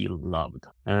don't feel loved.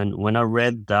 And when I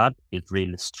read that, it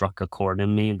really struck a chord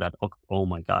in me that, oh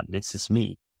my God, this is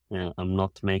me. I'm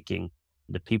not making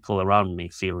the people around me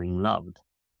feeling loved.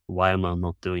 Why am I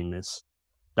not doing this?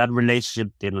 That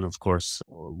relationship didn't, of course,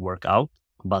 work out,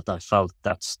 but I felt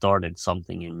that started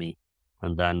something in me.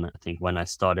 And then I think when I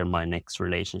started my next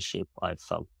relationship, I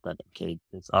felt that, okay,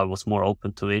 I was more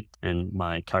open to it. And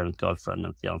my current girlfriend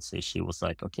and fiance, she was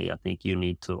like, okay, I think you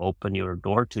need to open your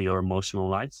door to your emotional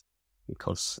life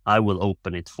because I will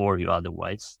open it for you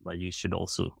otherwise, but you should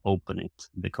also open it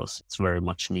because it's very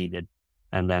much needed.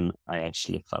 And then I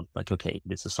actually felt like, okay,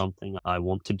 this is something I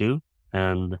want to do.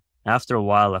 And after a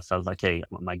while, I felt like, hey,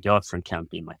 my girlfriend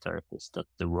can't be my therapist. That's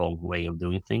the wrong way of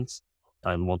doing things.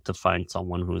 I want to find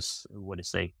someone who's,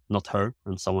 not her,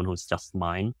 and someone who's just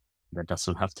mine, that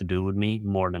doesn't have to do with me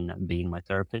more than being my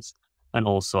therapist. And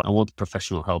also, I want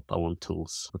professional help. I want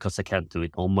tools because I can't do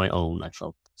it on my own, I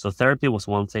felt. So therapy was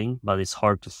one thing, but it's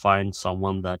hard to find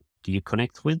someone that you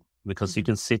connect with because you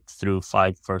can sit through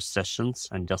 5 first sessions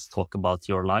and just talk about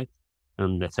your life.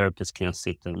 And the therapist can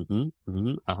sit and,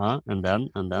 and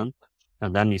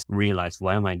then you realize,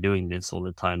 why am I doing this all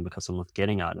the time? Because I'm not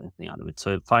getting anything out of it.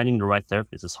 So finding the right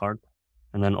therapist is hard.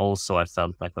 And then also I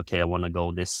felt like, okay, I want to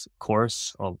go this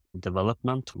course of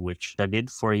development, which I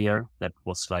did for a year. That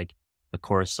was like a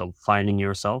course of finding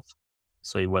yourself.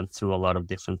 So you went through a lot of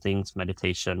different things,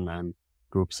 meditation and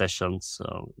group sessions.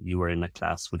 So you were in a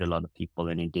class with a lot of people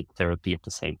and you did therapy at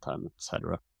the same time,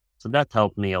 etc. So that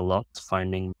helped me a lot,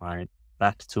 finding my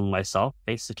back to myself,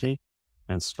 basically,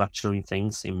 and structuring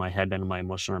things in my head and my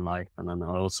emotional life. And then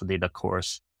I also did a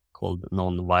course called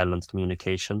Non-Violent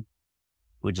Communication,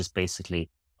 which is basically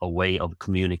a way of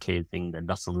communicating that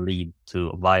doesn't lead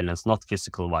to violence, not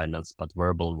physical violence, but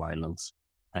verbal violence.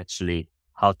 Actually,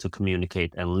 how to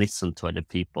communicate and listen to other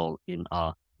people in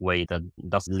a way that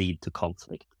doesn't lead to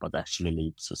conflict, but actually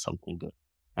leads to something good.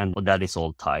 And that is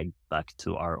all tied back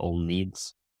to our own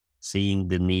needs, seeing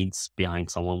the needs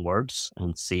behind someone's words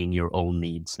and seeing your own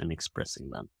needs and expressing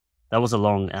them. That was a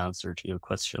long answer to your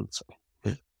question.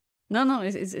 No,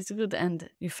 it's good. And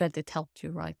you felt it helped you,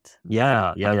 right?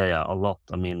 Yeah, a lot.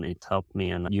 I mean, it helped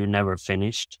me, and you're never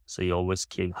finished. So you always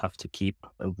have to keep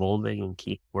evolving and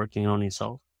keep working on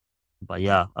yourself. But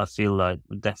yeah, I feel like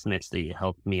it definitely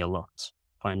helped me a lot,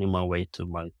 finding my way to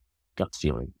my gut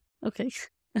feeling. Okay.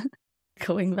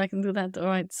 Going back into that. All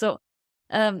right. So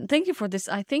thank you for this.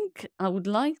 I think I would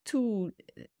like to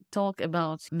talk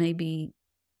about maybe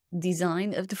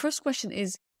design. The first question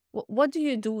is, what do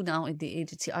you do now in the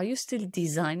agency? Are you still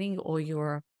designing or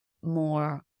you're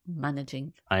more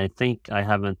managing? I think I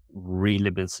haven't really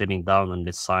been sitting down and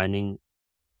designing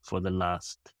for the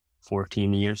last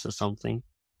 14 years or something,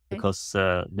 because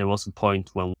there was a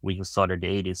point when we started the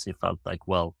agency, it felt like,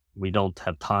 well, we don't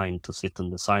have time to sit and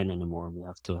design anymore. We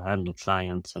have to handle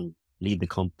clients and lead the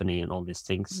company and all these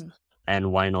things.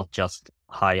 And why not just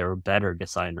hire better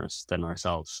designers than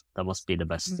ourselves? That must be the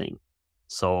best thing.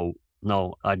 So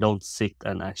no, I don't sit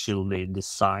and actually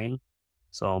design.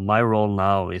 So my role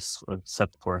now is,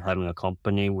 except for having a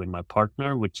company with my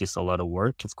partner, which is a lot of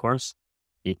work, of course,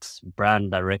 it's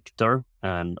brand director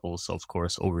and also, of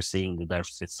course, overseeing the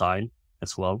design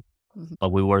as well.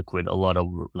 But we work with a lot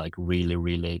of like really,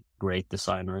 really great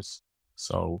designers.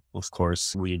 So of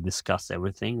course we discuss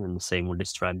everything, and the same with the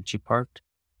strategy part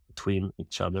between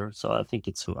each other. So I think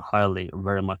it's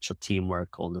very much a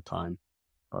teamwork all the time.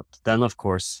 But then, of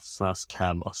course, Snask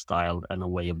have a style and a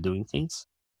way of doing things,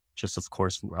 just, of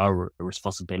course, our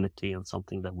responsibility and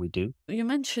something that we do. You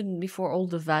mentioned before all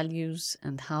the values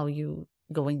and how you,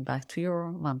 going back to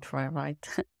your mantra, right?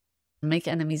 Make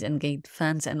enemies and gain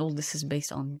fans, and all this is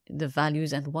based on the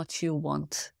values and what you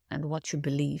want and what you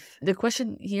believe. The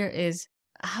question here is,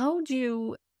 how do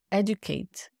you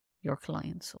educate your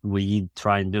clients? We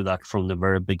try and do that from the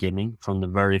very beginning, from the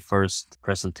very first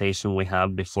presentation we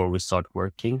have before we start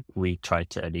working. We try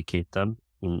to educate them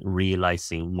in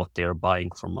realizing what they are buying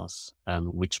from us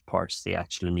and which parts they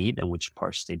actually need and which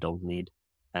parts they don't need.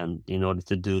 And in order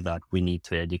to do that, we need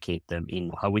to educate them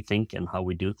in how we think and how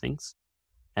we do things.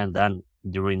 And then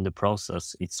during the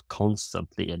process, it's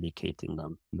constantly educating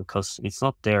them because it's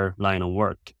not their line of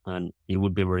work. And it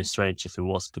would be very strange if it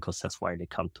was, because that's why they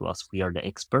come to us. We are the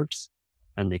experts,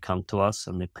 and they come to us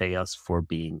and they pay us for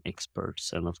being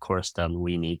experts. And of course, then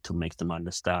we need to make them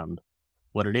understand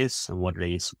what it is and what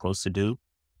they are supposed to do.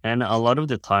 And a lot of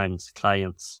the times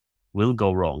clients, will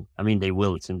go wrong. I mean, they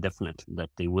will, it's indefinite that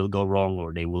they will go wrong,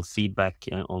 or they will feedback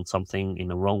on something in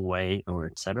the wrong way, or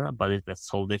etc. But that's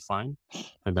totally fine.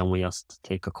 And then we just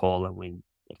take a call and we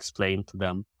explain to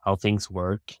them how things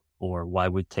work or why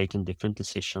we're taking different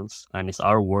decisions. And it's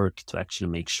our work to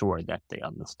actually make sure that they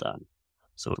understand.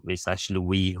 So it's actually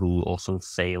we who often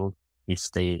fail. If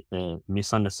they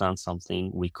misunderstand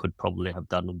something, we could probably have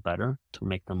done it better to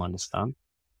make them understand.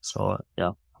 So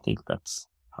yeah, I think that's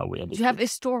how we Do you have a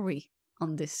story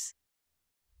on this?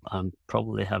 I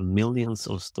probably have millions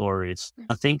of stories.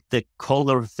 I think the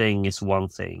color thing is one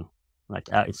thing. Like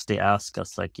if they ask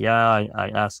us, like, yeah, I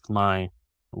asked my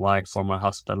wife or my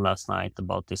husband last night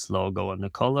about this logo and the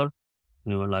color.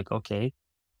 And we were like, okay,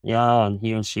 yeah. And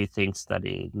he and she thinks that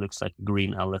it looks like a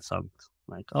green elephant.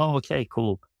 Like, oh, okay,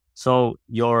 cool. So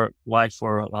your wife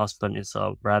or husband is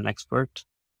a brand expert?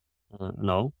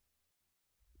 No,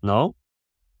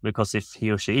 because if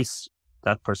he or she is,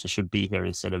 that person should be here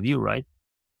instead of you, right?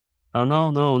 Oh,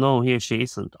 no, he or she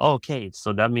isn't. Oh, okay,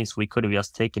 so that means we could have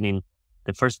just taken in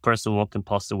the first person walking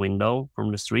past the window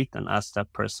from the street and asked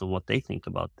that person what they think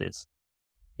about this.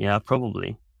 Yeah,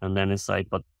 probably. And then it's like,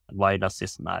 but why does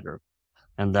this matter?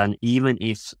 And then even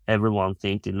if everyone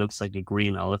thinks it looks like a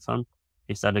green elephant,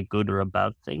 is that a good or a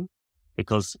bad thing?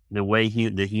 Because the way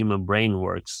the human brain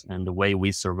works and the way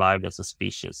we survived as a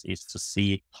species is to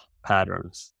see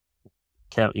patterns.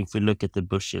 If we look at the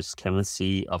bushes, can we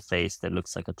see a face that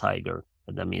looks like a tiger?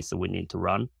 And that means that we need to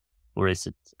run. Or is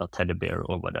it a teddy bear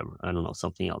or whatever? I don't know,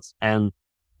 something else. And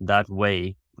that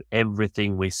way,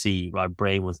 everything we see, our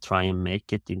brain will try and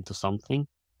make it into something.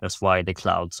 That's why the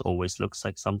clouds always looks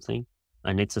like something.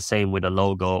 And it's the same with a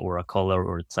logo or a color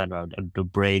or etc. The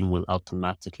brain will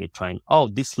automatically try and, oh,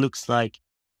 this looks like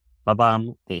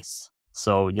babam, this.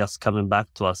 So just coming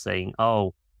back to us saying,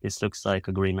 oh, this looks like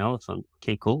a green elephant.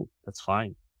 Okay, cool. That's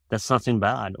fine. That's nothing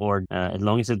bad. Or as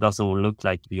long as it doesn't look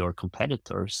like your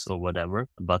competitors or whatever.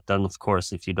 But then, of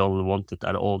course, if you don't want it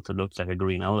at all to look like a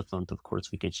green elephant, of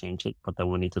course, we can change it. But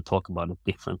then we need to talk about it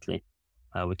differently.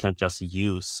 We can't just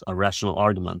use a rational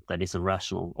argument that isn't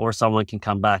rational. Or someone can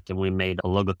come back and we made a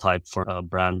logotype for a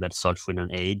brand that starts with an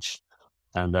H.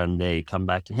 And then they come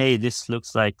back and, hey, this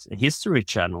looks like History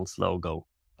Channel's logo.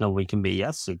 No, we can be,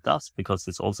 yes, it does, because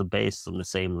it's also based on the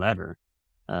same letter.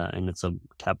 And it's a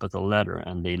capital letter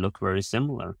and they look very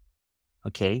similar.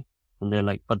 Okay. And they're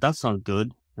like, but that's not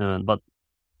good. But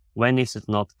when is it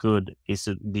not good?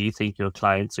 Do you think your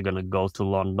clients are going to go to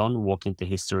London, walk into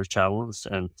History Channels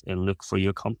and look for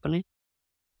your company?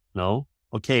 No.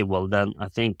 Okay. Well, then I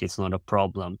think it's not a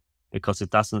problem because it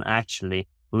doesn't actually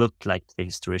look like the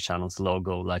History Channel's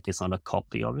logo, like it's not a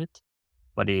copy of it,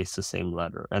 but it is the same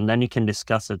letter. And then you can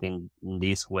discuss it in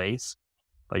these ways,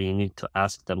 but you need to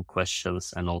ask them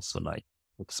questions and also like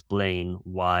explain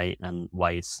why and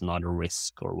why it's not a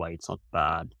risk or why it's not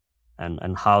bad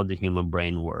and how the human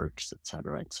brain works,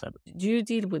 etc., etc. Do you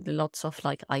deal with lots of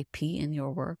like IP in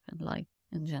your work and like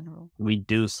in general? We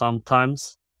do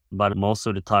sometimes, but most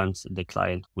of the times the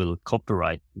client will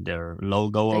copyright their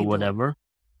logo or whatever.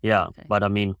 Yeah. Okay. But I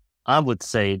mean, I would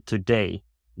say today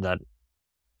that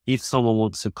if someone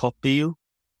wants to copy you,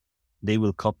 they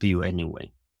will copy you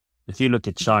anyway. If you look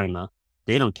at China,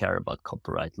 they don't care about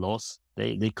copyright laws.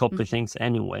 They copy things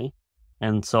anyway.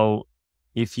 And so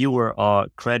if you were a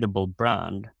credible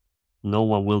brand,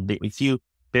 if you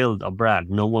build a brand,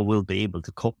 no one will be able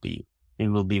to copy you. It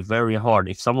will be very hard.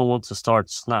 If someone wants to start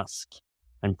Snask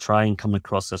and try and come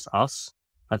across as us,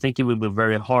 I think it will be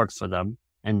very hard for them.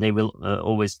 And they will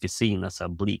always be seen as a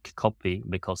bleak copy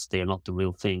because they are not the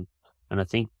real thing. And I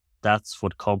think that's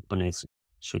what companies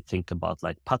should think about,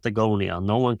 like Patagonia.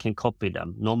 No one can copy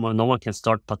them. No one can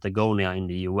start Patagonia in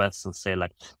the US and say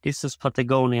like, this is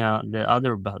Patagonia, the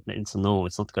other, but it's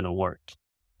not going to work.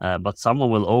 But someone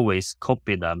will always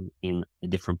copy them in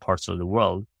different parts of the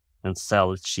world and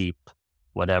sell cheap,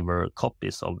 whatever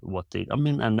copies of what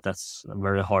and that's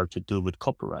very hard to do with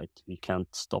copyright. You can't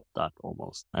stop that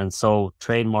almost. And so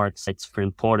trademarks, it's very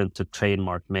important to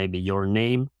trademark maybe your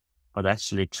name, but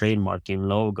actually trademarking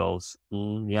logos,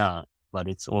 yeah, but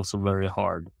it's also very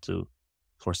hard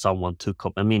for someone to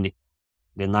copy. I mean,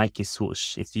 the Nike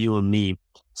swoosh, if you and me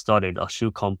started a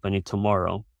shoe company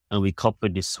tomorrow and we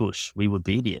copied this swoosh, we would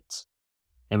be idiots.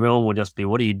 Everyone would just be,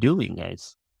 what are you doing,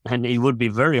 guys? And it would be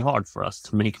very hard for us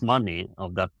to make money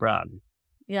of that brand.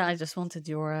 Yeah, I just wanted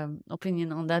your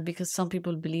opinion on that because some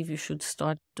people believe you should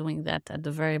start doing that at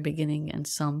the very beginning and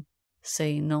some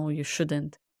say, no, you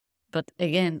shouldn't. But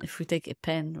again, if we take a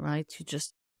pen, right, you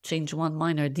just change one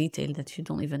minor detail that you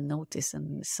don't even notice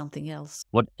and something else.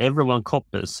 What everyone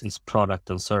copies is product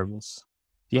and service.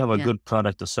 If you have a good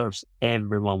product or service,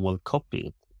 everyone will copy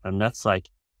it. And that's like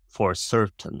for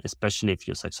certain, especially if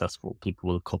you're successful, people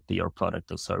will copy your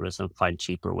product or service and find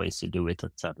cheaper ways to do it,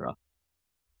 etc.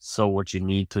 So what you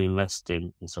need to invest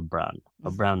in is a brand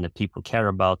that people care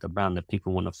about, a brand that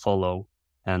people want to follow.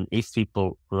 And if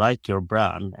people like your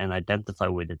brand and identify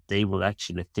with it, they will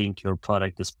actually think your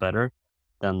product is better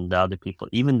than the other people,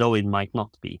 even though it might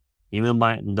not be.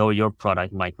 Though your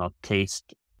product might not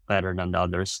taste better than the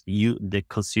others, the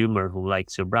consumer who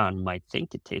likes your brand, might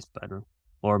think it tastes better.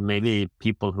 Or maybe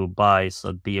people who buys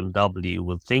a BMW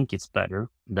will think it's better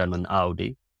than an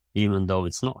Audi, even though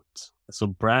it's not. So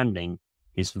branding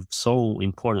is so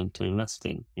important to invest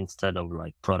in instead of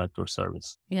like product or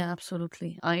service. Yeah,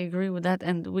 absolutely. I agree with that.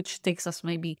 And which takes us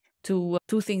maybe to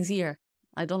two things here.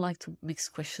 I don't like to mix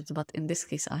questions, but in this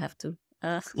case, I have to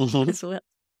as well.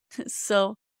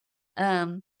 So,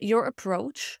 your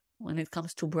approach when it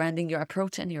comes to branding, your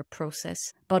approach and your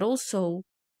process, but also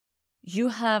you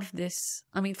have this.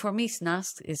 I mean, for me,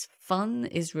 Snask is fun,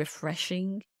 is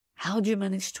refreshing. How do you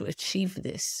manage to achieve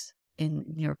this in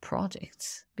your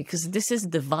projects? Because this is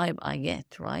the vibe I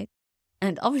get, right?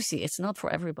 And obviously, it's not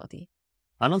for everybody.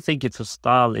 I don't think it's a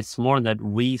style. It's more that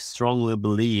we strongly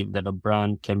believe that a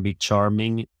brand can be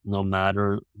charming no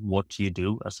matter what you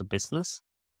do as a business.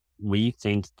 We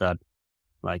think that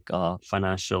like a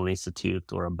financial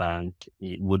institute or a bank,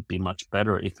 it would be much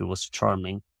better if it was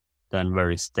charming than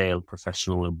very stale,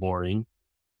 professional, or boring.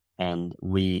 And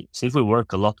since we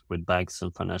work a lot with banks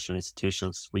and financial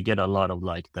institutions, we get a lot of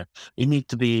like that. We need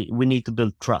to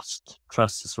build trust.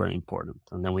 Trust is very important.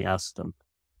 And then we ask them,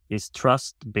 is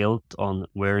trust built on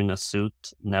wearing a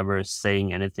suit, never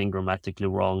saying anything grammatically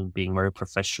wrong, being very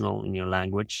professional in your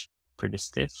language, pretty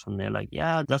stiff? And they're like,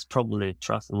 yeah, that's probably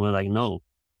trust. And we're like, no,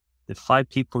 the 5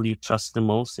 people you trust the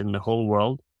most in the whole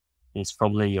world is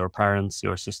probably your parents,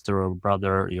 your sister or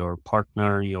brother, your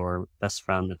partner, your best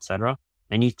friend, etc.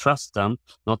 And you trust them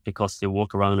not because they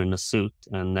walk around in a suit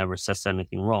and never says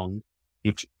anything wrong.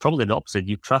 Probably the opposite.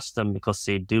 You trust them because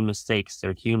they do mistakes.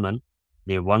 They're human.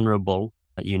 They're vulnerable.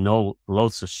 You know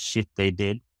loads of shit they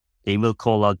did. They will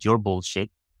call out your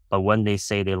bullshit. But when they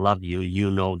say they love you,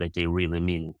 you know that they really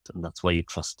mean it. And that's why you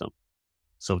trust them.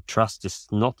 So trust is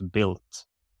not built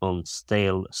on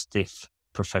stale, stiff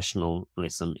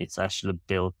professionalism. It's actually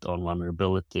built on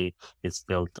vulnerability. It's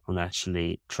built on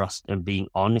actually trust and being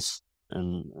honest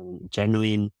and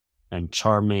genuine and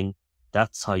charming.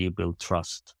 That's how you build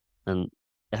trust. And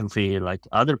every like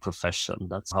other profession,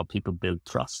 that's how people build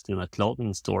trust in a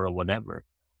clothing store or whatever.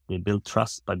 We build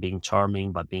trust by being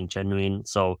charming, by being genuine.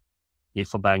 So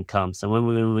if a bank comes and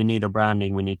when we need a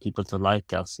branding, we need people to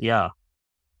like us. Yeah,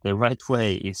 the right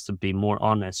way is to be more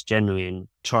honest, genuine,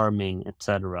 charming,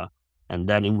 etc. And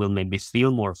then it will maybe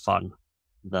feel more fun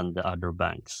than the other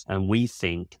banks. And we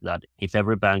think that if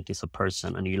every bank is a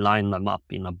person and you line them up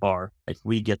in a bar, if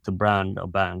we get to brand a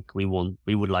bank, we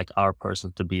would like our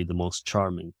person to be the most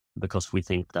charming because we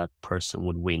think that person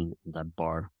would win in that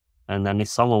bar. And then if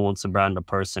someone wants to brand a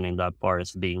person in that bar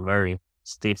as being very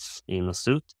stiff in a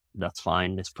suit, that's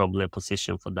fine. There's probably a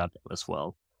position for that as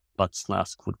well. But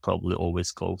Snask would probably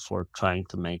always go for trying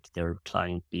to make their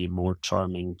client be more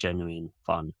charming, genuine,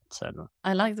 fun, etc.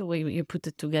 I like the way you put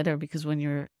it together because when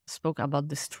you spoke about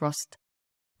this trust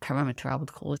parameter, I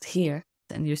would call it here,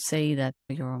 and you say that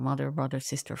your mother, brother,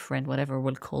 sister, friend, whatever,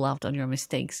 will call out on your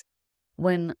mistakes.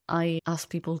 When I ask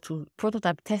people to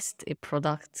prototype test a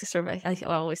product survey, I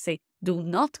always say, do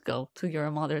not go to your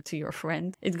mother, to your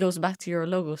friend. It goes back to your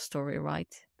logo story,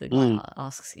 right? The guy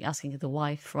asking the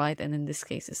wife, right? And in this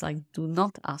case, it's like, do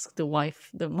not ask the wife,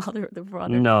 the mother, the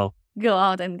brother. No. Go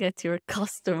out and get your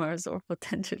customers or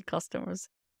potential customers.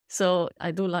 So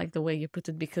I do like the way you put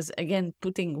it because, again,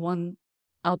 putting one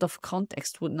out of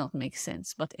context would not make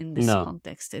sense. But in this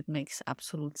context, it makes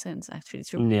absolute sense, actually. It's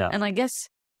true. Yeah. And I guess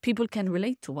people can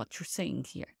relate to what you're saying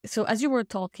here. So as you were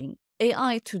talking,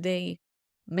 AI today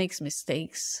makes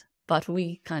mistakes, but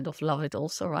we kind of love it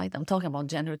also, right? I'm talking about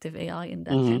generative AI in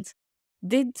that sense.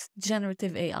 Did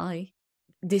generative AI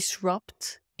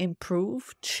disrupt,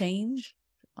 improve, change,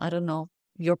 I don't know,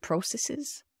 your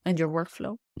processes and your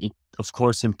workflow? It, of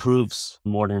course, improves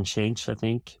more than change, I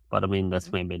think. But I mean,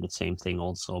 that's maybe the same thing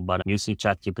also. But using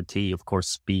ChatGPT, of course,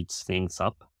 speeds things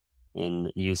up.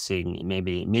 In using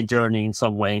maybe Midjourney in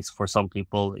some ways for some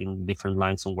people in different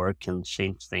lines of work can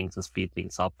change things and speed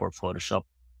things up, or Photoshop.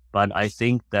 But I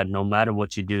think that no matter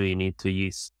what you do, you need to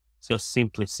just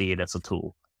simply see it as a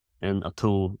tool. And a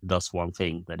tool does one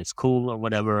thing that is cool or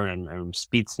whatever and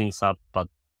speeds things up, but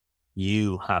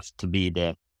you have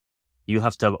to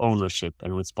have ownership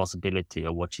and responsibility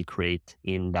of what you create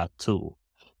in that tool.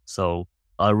 So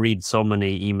I read so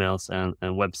many emails and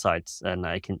websites, and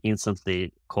I can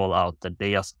instantly call out that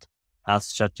they just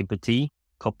asked ChatGPT,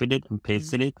 copied it and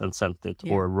pasted it and sent it,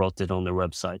 Yeah. or wrote it on their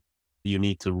website. You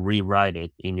need to rewrite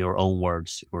it in your own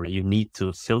words, or you need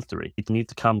to filter it. It needs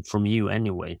to come from you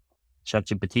anyway.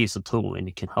 ChatGPT is a tool and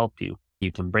it can help you.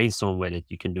 You can brainstorm with it.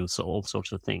 You can do all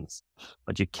sorts of things,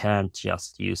 but you can't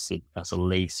just use it as a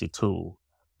lazy tool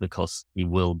because it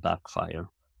will backfire.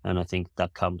 And I think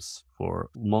that comes for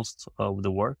most of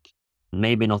the work.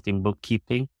 Maybe not in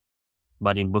bookkeeping,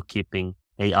 but in bookkeeping,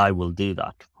 AI will do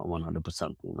that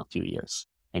 100% in a few years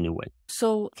anyway.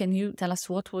 So can you tell us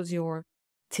what was your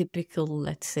typical,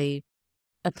 let's say,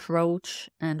 approach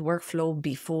and workflow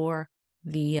before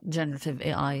the generative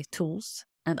AI tools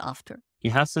and after?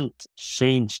 It hasn't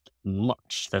changed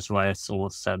much. That's why I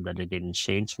always said that it didn't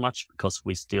change much, because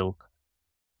we still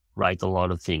write a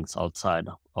lot of things outside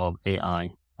of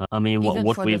AI. I mean, Even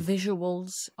what for the we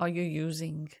visuals, are you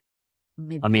using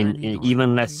I mean, mid-learning or even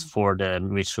what are less you? for the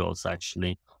visuals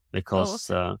actually, Oh, because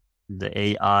okay. the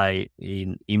AI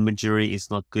in imagery is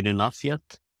not good enough yet.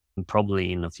 And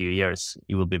probably in a few years,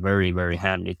 it will be very, very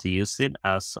handy to use it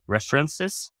as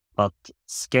references. But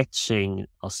sketching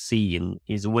a scene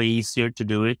is way easier to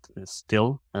do it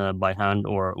still by hand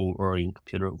or in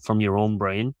computer from your own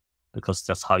brain, because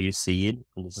that's how you see it.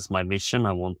 And this is my vision.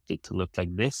 I want it to look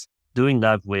like this. Doing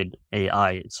that with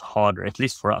AI is harder, at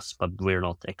least for us, but we're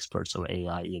not experts of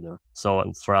AI either.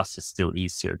 So for us, it's still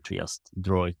easier to just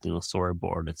draw it in a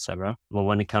storyboard, etc. But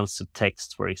when it comes to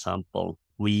text, for example,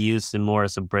 we use it more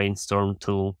as a brainstorm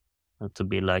tool to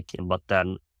be like, but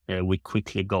then we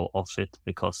quickly go off it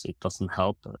because it doesn't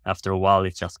help. After a while,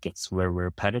 it just gets very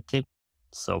repetitive.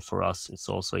 So for us,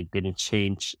 it didn't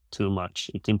change too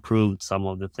much. It improved some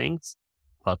of the things,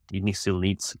 but it still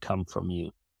needs to come from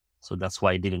you. So that's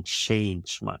why it didn't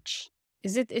change much.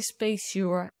 Is it a space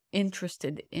you're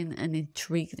interested in and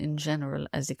intrigued in general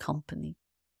as a company?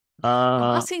 I'm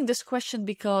Uh, asking this question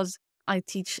because I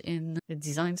teach in a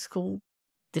design school,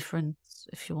 different,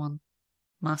 if you want,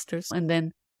 masters. And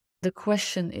then the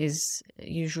question is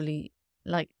usually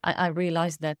like, I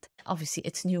realize that obviously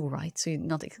it's new, right? So you're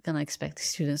not going to expect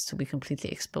students to be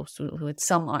completely exposed to it.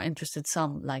 Some are interested,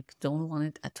 some like don't want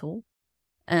it at all.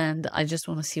 And I just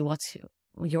want to see what's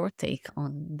your take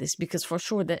on this, because for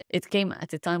sure that it came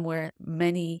at a time where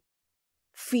many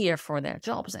fear for their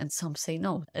jobs and some say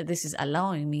no, this is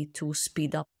allowing me to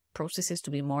speed up processes,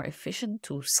 to be more efficient,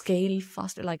 to scale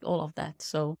faster, like all of that.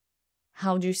 So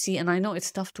how do you see, and I know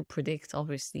it's tough to predict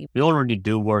obviously. we already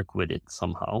do work with it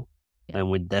somehow. Yeah.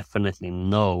 And we definitely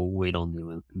know, we don't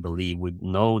even believe, we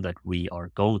know that we are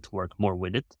going to work more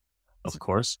with it, of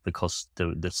course, because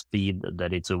the speed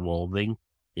that it's evolving,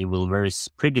 it will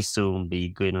pretty soon be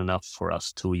good enough for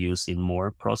us to use in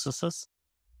more processes.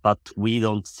 But we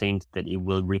don't think that it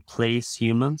will replace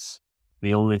humans.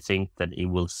 We only think that it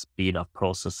will speed up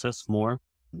processes more.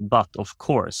 But of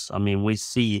course, I mean, we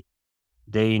see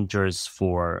dangers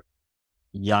for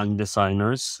young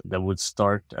designers that would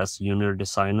start as junior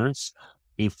designers.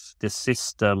 If the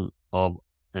system of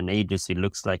an agency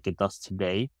looks like it does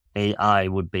today, AI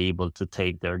would be able to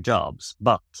take their jobs.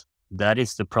 But that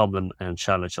is the problem and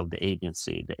challenge of the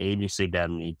agency. The agency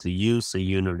then need to use a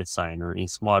junior designer in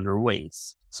smarter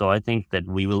ways. So I think that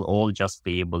we will all just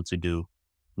be able to do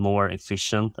more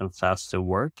efficient and faster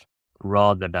work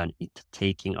rather than it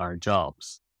taking our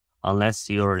jobs. Unless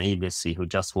you're an agency who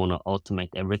just want to automate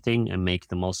everything and make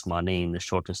the most money in the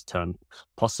shortest term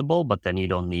possible, but then you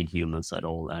don't need humans at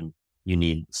all and you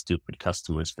need stupid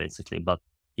customers basically. But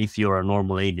if you're a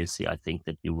normal agency, I think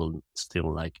that you will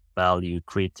still like value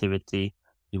creativity.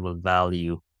 You will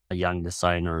value a young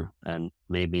designer, and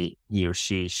maybe he or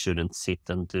she shouldn't sit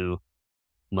and do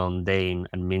mundane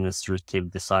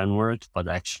administrative design work, but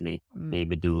actually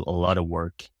maybe do a lot of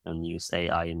work and use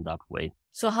AI in that way.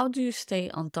 So how do you stay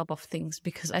on top of things?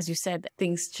 Because as you said,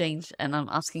 things change, and I'm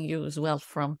asking you as well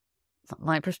from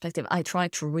my perspective. I try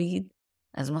to read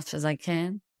as much as I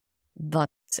can, but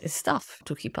it's tough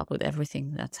to keep up with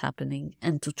everything that's happening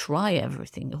and to try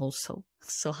everything also.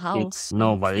 So how It's do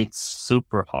no, you but stay? it's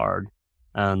super hard.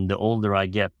 And the older I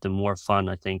get, the more fun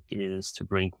I think it is to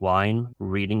drink wine,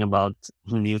 reading about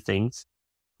new things.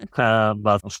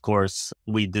 But of course,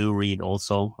 we do read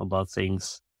also about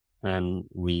things, and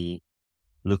we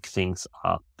look things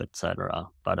up, etc.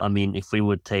 But I mean, if we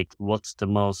would take what's the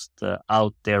most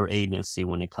out there agency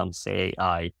when it comes to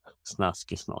AI,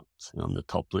 Snask is not on the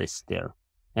top list there.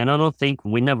 And I don't think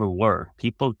we never were.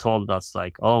 People told us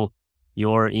like, oh,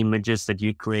 your images that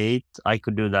you create, I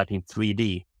could do that in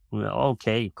 3D. Well,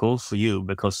 okay, cool for you,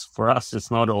 because for us, it's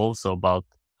not also about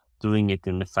doing it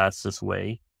in the fastest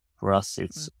way. For us,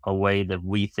 it's a way that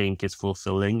we think is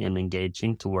fulfilling and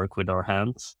engaging to work with our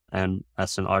hands. And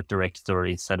as an art director,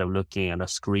 instead of looking at a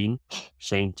screen,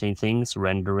 changing things,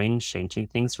 rendering, changing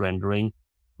things, rendering,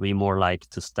 we more like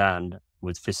to stand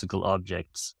with physical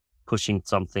objects, pushing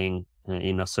something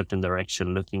in a certain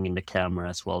direction, looking in the camera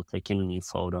as well, taking a new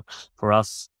photo. For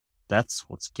us, that's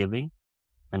what's giving.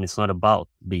 And it's not about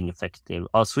being effective.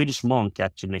 A Swedish monk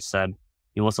actually said,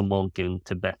 he was a monk in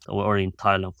Tibet or in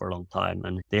Thailand for a long time.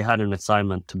 And they had an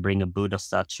assignment to bring a Buddha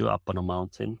statue up on a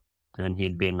mountain. And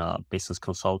he'd been a business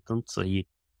consultant. So he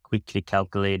quickly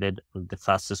calculated the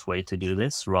fastest way to do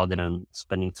this rather than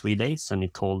spending 3 days. And he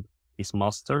told his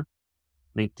master,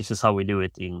 this is how we do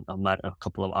it in a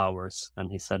couple of hours. And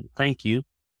he said, thank you.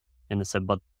 And he said,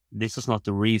 but this is not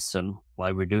the reason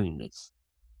why we're doing this.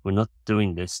 We're not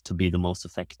doing this to be the most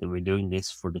effective. We're doing this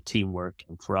for the teamwork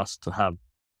and for us to have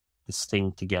this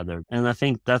thing together. And I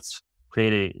think that's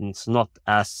created, it's not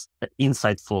as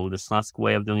insightful, the Snask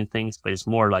way of doing things, but it's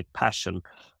more like passion.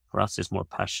 For us, it's more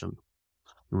passion.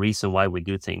 The reason why we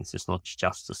do things is not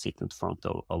just to sit in front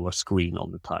of a screen all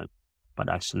the time, but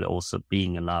actually also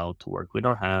being allowed to work with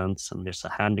our hands. And there's a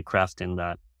handicraft in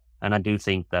that. And I do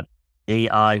think that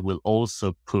AI will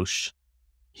also push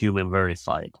human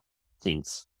verified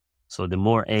things. So the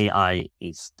more AI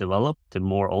is developed, the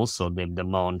more also the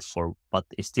demand for, but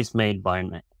is this made by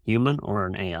a human or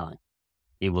an AI?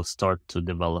 It will start to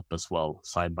develop as well,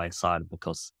 side by side,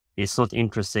 because it's not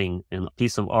interesting in a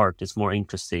piece of art. It's more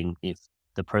interesting if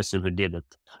the person who did it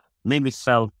maybe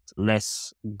felt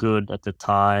less good at the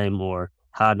time or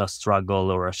had a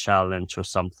struggle or a challenge or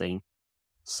something.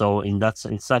 So in that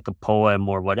sense, it's like a poem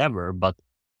or whatever, but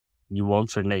you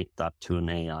won't relate that to an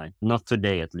AI, not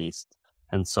today at least.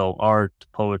 And so art,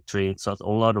 poetry, so a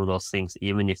lot of those things,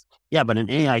 even if, but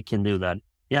an AI can do that.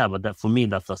 Yeah, but that for me,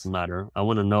 that doesn't matter. I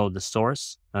want to know the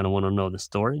source and I want to know the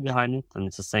story behind it. And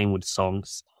it's the same with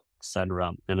songs,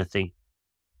 etc. And I think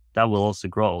that will also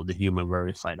grow the human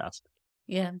verified aspect.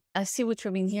 Yeah, I see what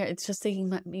you mean here. It's just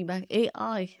taking me back.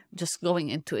 AI, just going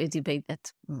into a debate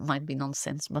that might be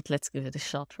nonsense, but let's give it a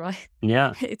shot, right?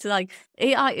 Yeah. It's like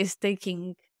AI is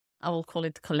taking, I will call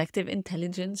it collective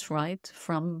intelligence, right?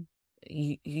 From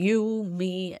you,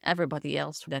 me, everybody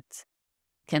else that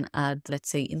can add,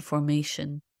 let's say,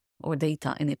 information or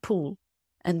data in a pool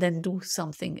and then do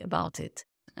something about it.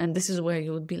 And this is where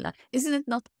you would be like, isn't it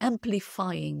not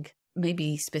amplifying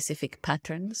maybe specific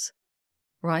patterns,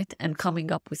 right? And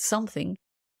coming up with something.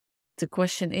 The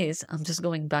question is, I'm just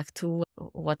going back to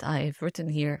what I've written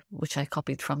here, which I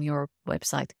copied from your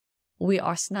website. We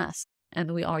are Snask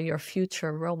and we are your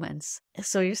future romance.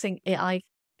 So you're saying AI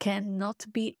cannot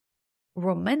be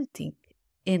romantic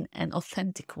in an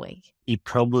authentic way. It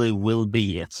probably will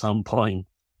be at some point,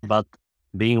 but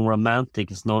being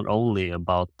romantic is not only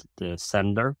about the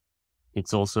sender,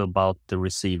 it's also about the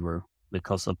receiver.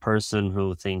 Because a person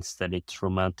who thinks that it's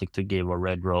romantic to give a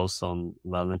red rose on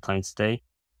Valentine's Day,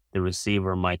 the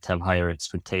receiver might have higher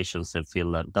expectations and feel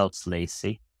that that's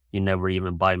lazy. You never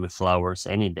even buy me flowers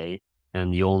any day,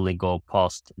 and you only go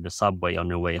past the subway on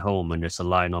your way home and there's a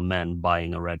line of men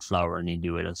buying a red flower and you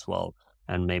do it as well.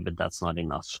 And maybe that's not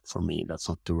enough for me. That's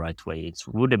not the right way. It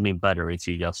would have been better if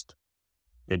you just,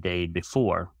 the day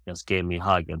before, just gave me a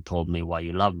hug and told me why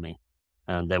you love me.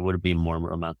 And that would have been more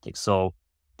romantic. So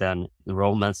then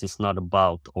romance is not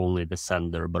about only the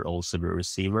sender, but also the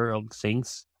receiver of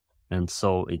things. And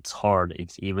so it's hard,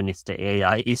 even if the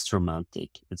AI is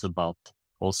romantic, it's about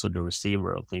also the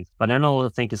receiver of things. But then I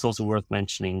think it's also worth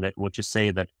mentioning that what you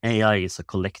say, that AI is a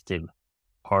collective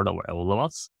part of all of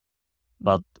us.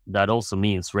 But that also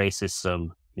means racism,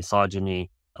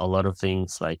 misogyny, a lot of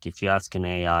things. Like if you ask an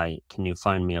AI, can you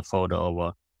find me a photo of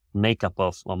a makeup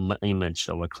of an image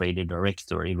of a creative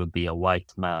director? It would be a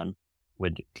white man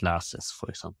with glasses, for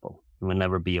example. It will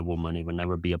never be a woman. It will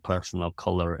never be a person of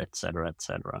color, etc.,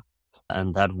 etc.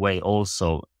 And that way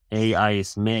also, AI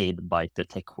is made by the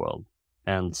tech world.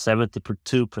 And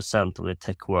 72% of the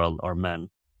tech world are men.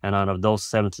 And out of those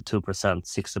 72%,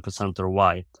 60% are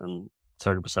white and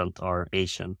 30% are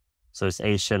Asian. So it's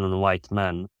Asian and white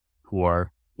men who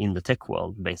are in the tech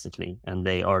world, basically. And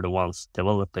they are the ones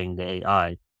developing the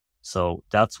AI. So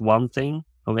that's one thing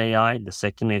of AI. The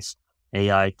second is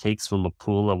AI takes from a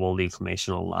pool of all the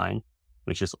information online,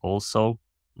 which is also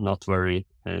not very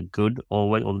good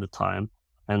always all the time.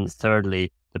 And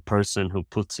thirdly, the person who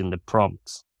puts in the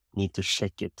prompts need to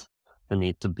check it. They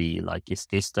need to be like, is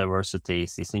this diversity,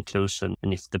 is this inclusion?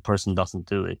 And if the person doesn't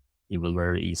do it, it will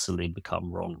very easily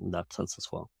become wrong in that sense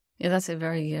as well. Yeah, that's a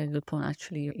very good point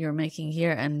actually you're making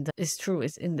here. And it's true,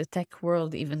 it's in the tech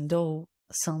world, even though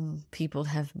some people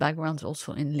have backgrounds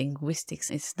also in linguistics.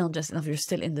 It's not just enough, you're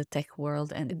still in the tech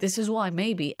world. And this is why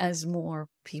maybe as more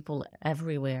people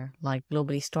everywhere, like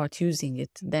globally, start using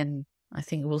it, then I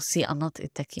think we'll see. I'm not a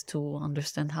techie to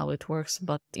understand how it works,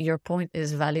 but your point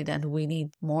is valid, and we need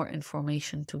more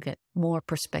information to get more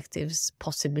perspectives,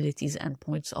 possibilities, and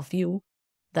points of view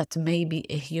that maybe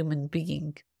a human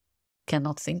being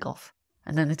cannot think of.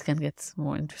 And then it can get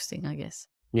more interesting, I guess.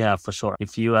 Yeah, for sure.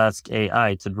 If you ask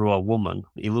AI to draw a woman,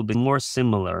 it will be more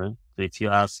similar to if you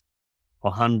ask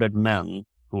 100 men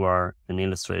who are an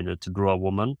illustrator to draw a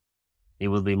woman. It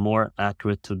will be more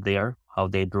accurate to how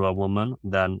they draw a woman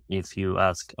than if you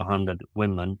ask 100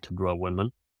 women to draw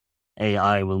women.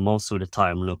 AI will most of the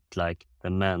time look like the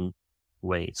men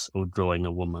ways of drawing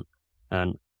a woman.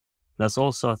 And that's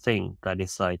also a thing that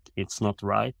is like, it's not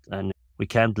right. And we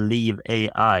can't leave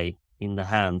AI in the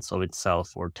hands of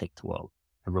itself or tech world.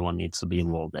 Everyone needs to be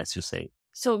involved, as you say.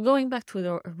 So going back to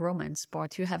the romance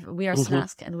part, we are Mhm.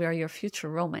 Snask and we are your future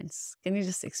romance. Can you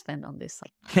just expand on this?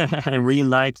 I really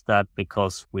like that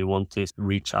because we want to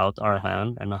reach out our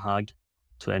hand and a hug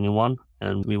to anyone.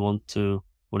 And we want to,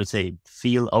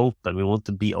 feel open. We want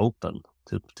to be open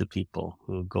to people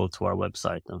who go to our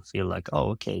website and feel like,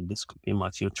 oh, okay, this could be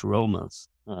my future romance.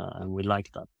 And we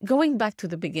like that. Going back to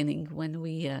the beginning, when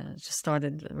we just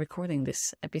started recording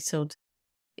this episode,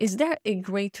 is there a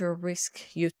greater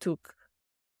risk you took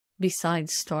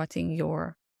besides starting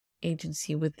your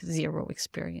agency with zero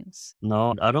experience?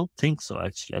 No, I don't think so,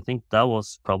 actually. I think that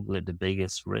was probably the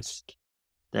biggest risk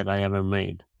that I ever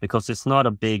made, because it's not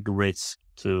a big risk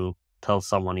to tell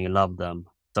someone you love them.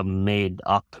 It's a made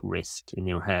up risk in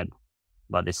your head,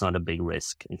 but it's not a big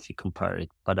risk if you compare it.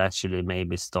 But actually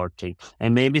maybe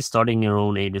starting your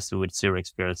own agency with zero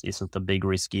experience isn't a big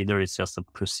risk either. It's just a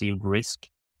perceived risk.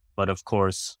 But of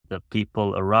course, the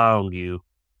people around you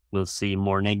will see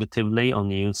more negatively on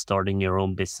you starting your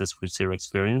own business with zero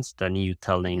experience than you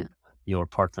telling your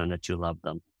partner that you love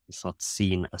them. It's not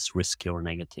seen as risky or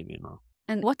negative,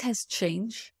 And what has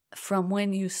changed from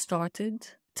when you started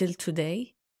till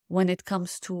today when it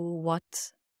comes to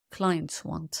what clients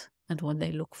want and what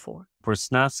they look for? For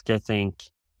Snask, I think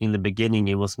in the beginning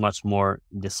it was much more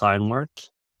design work,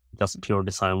 just pure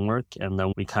design work. And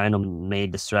then we kind of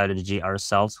made the strategy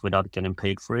ourselves without getting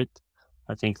paid for it.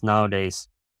 I think nowadays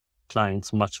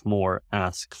clients much more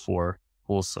ask for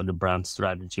also the brand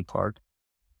strategy part.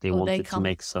 They want it to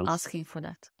make sense. Asking for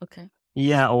that. Okay.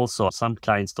 Yeah, also some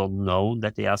clients don't know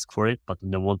that they ask for it, but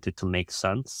they want it to make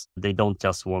sense. They don't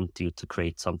just want you to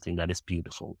create something that is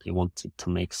beautiful. They want it to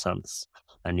make sense.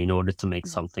 And in order to make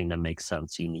something that makes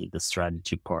sense, you need the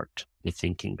strategy part, the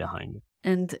thinking behind it.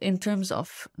 And in terms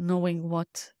of knowing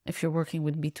what, if you're working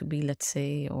with B2B, let's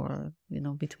say, or,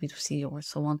 B2B2C or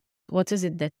so on, what is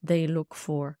it that they look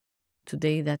for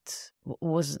today that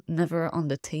was never on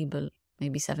the table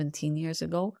maybe 17 years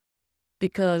ago?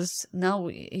 Because now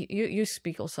you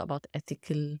speak also about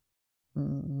ethical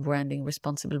branding,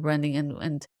 responsible branding,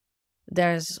 and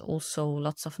there's also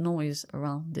lots of noise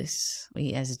around this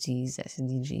ESGs,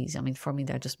 SDGs. I mean, for me,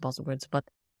 they're just buzzwords, but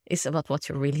it's about what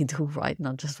you really do, right?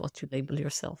 Not just what you label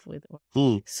yourself with.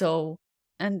 So,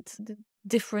 and the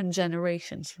different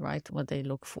generations, right? What they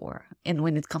look for. And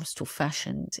when it comes to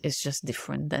fashion, it's just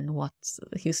different than what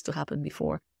used to happen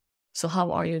before. So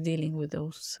how are you dealing with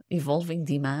those evolving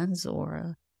demands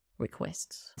or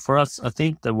requests? For us, I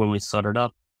think that when we started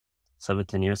up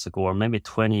 17 years ago, or maybe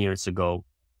 20 years ago,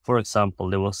 for example,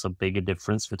 there was a bigger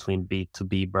difference between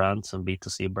B2B brands and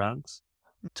B2C brands.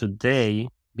 Today,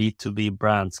 B2B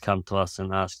brands come to us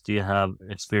and ask, do you have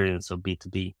experience of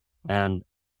B2B? And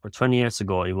for 20 years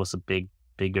ago, it was a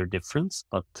bigger difference.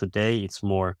 But today it's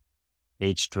more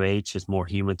age to age, it's more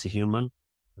human to human,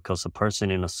 because a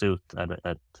person in a suit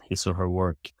at his or her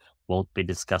work won't be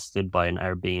disgusted by an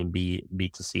Airbnb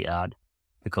B2C ad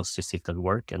because they sit at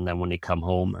work. And then when they come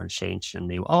home and change and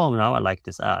now I like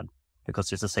this ad,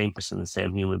 because it's the same person, the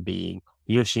same human being.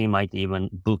 He or she might even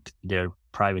book their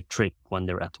private trip when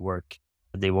they're at work.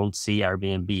 They won't see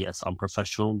Airbnb as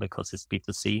unprofessional because it's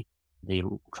B2C. They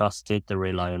trust it, they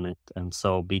rely on it. And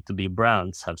so B2B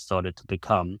brands have started to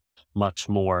become much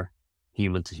more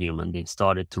human to human. They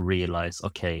started to realize,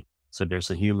 okay, so there's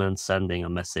a human sending a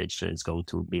message that is going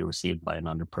to be received by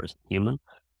another person, human.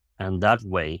 And that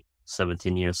way,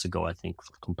 17 years ago, I think,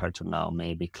 compared to now,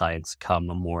 maybe clients come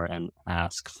more and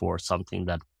ask for something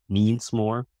that means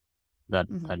more, that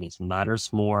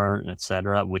matters more,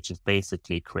 etc., which is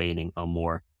basically creating a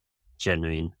more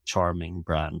genuine, charming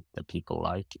brand that people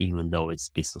like, even though it's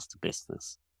business to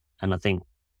business. And I think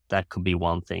that could be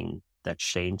one thing that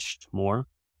changed more.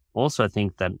 Also, I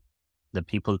think that the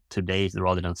people today,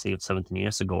 rather than say 17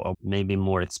 years ago, are maybe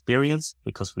more experienced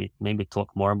because we maybe talk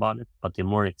more about it, but they're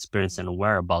more experienced and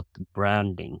aware about the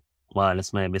branding. While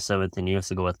it's maybe 17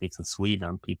 years ago, at least in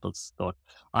Sweden, people thought,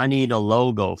 I need a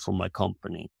logo for my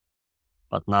company.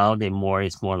 But now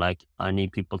it's more like, I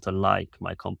need people to like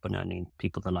my company. I need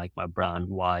people to like my brand.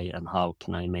 Why and how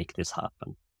can I make this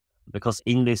happen? Because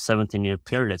in this 17-year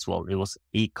period as well, it was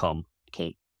e-com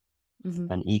came.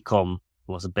 And e-com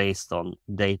was based on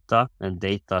data, and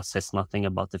data says nothing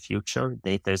about the future.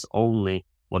 Data is only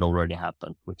what already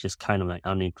happened, which is kind of like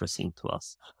uninteresting to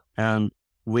us. And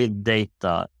with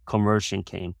data, conversion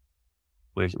came,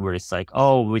 where it's like,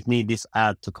 oh, we need this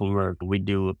ad to convert. We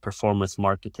do performance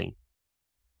marketing,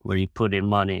 where you put in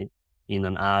money in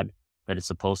an ad that is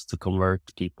supposed to convert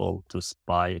people to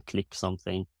buy, click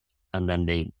something, and then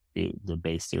they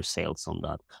base their sales on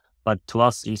that. But to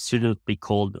us, it shouldn't be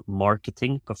called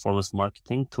marketing, performance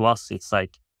marketing. To us, it's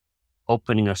like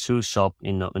opening a shoe shop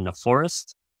in a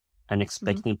forest and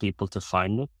expecting people to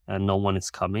find it, and no one is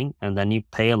coming. And then you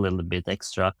pay a little bit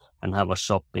extra and have a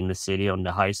shop in the city on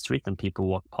the high street, and people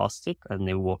walk past it and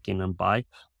they walk in and buy.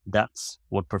 That's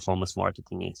what performance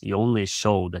marketing is. You only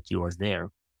show that you are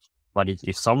there. But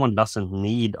if someone doesn't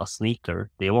need a sneaker,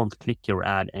 they won't click your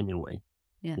ad anyway.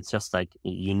 Yeah. It's just like,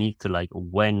 you need to, like,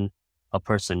 when a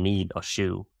person need a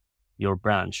shoe, your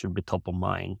brand should be top of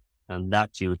mind. And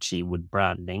that you achieve with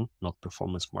branding, not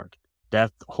performance marketing.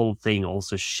 That whole thing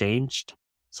also changed.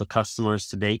 So customers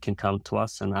today can come to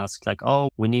us and ask, like, oh,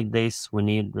 we need this. We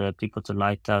need people to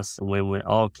like us. And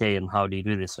okay, and how do you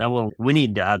do this? Well, we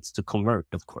need the ads to convert,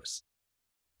 of course.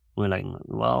 We're like,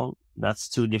 well, that's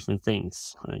two different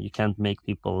things. You can't make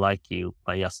people like you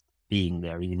by just being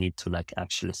there. You need to, like,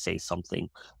 actually say something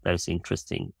that is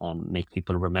interesting and make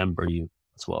people remember you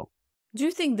as well. Do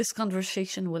you think this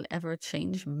conversation will ever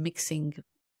change, mixing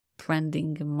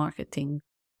branding, marketing,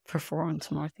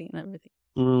 performance marketing, and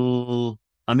everything?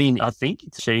 I mean, I think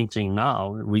it's changing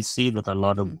now. We see that a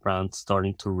lot of brands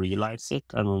starting to realize it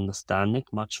and understand it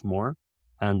much more.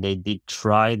 And they did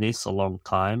try this a long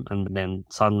time. And then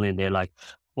suddenly they're like,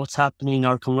 what's happening?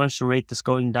 Our conversion rate is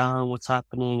going down. What's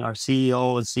happening? Our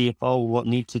CEO and CFO, what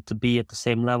needs it to be at the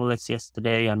same level as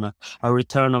yesterday? And our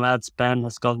return on ad spend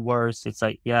has got worse. It's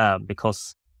like, yeah,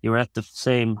 because you're at the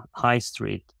same high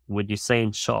street with your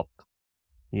same shop.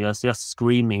 You're just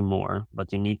screaming more,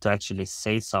 but you need to actually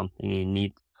say something. You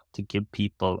need to give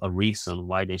people a reason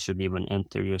why they should even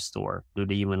enter your store. Do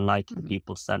they even like the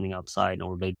people standing outside,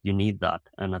 or you need that?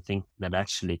 And I think that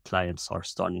actually clients are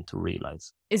starting to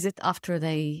realize. Is it after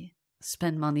they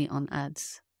spend money on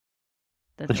ads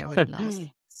that they realize?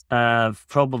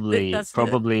 Probably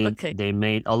okay. They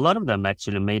made, a lot of them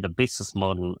actually made a business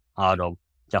model out of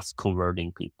just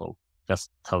converting people, just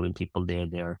telling people they're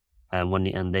there.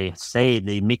 And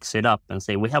they mix it up and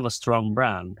say, we have a strong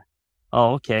brand.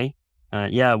 Oh, okay.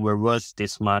 Yeah, we're worth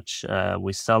this much.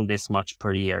 We sell this much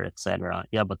per year, etc.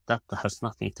 Yeah, but that has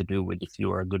nothing to do with if you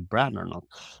are a good brand or not.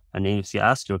 And if you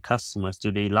ask your customers,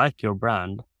 do they like your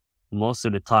brand? Most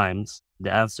of the times,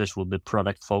 the answers will be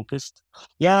product focused.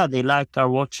 Yeah, they like our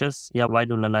watches. Yeah, why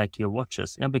do they like your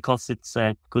watches? Yeah, because it's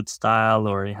a good style,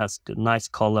 or it has nice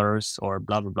colors, or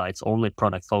blah, blah, blah. It's only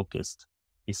product focused.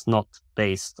 It's not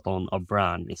based on a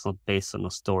brand. It's not based on a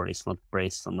story. It's not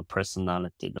based on a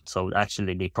personality. So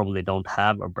actually, they probably don't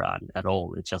have a brand at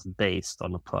all. It's just based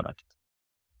on a product,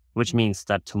 which means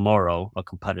that tomorrow a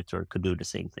competitor could do the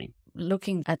same thing.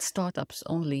 Looking at startups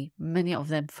only, many of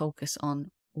them focus on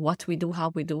what we do,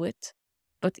 how we do it.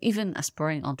 But even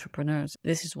aspiring entrepreneurs,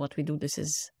 this is what we do. This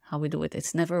is how we do it.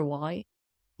 It's never why.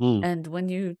 And when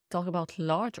you talk about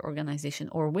large organization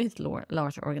or with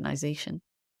large organization,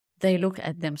 they look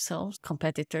at themselves,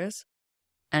 competitors,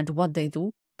 and what they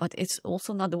do, but it's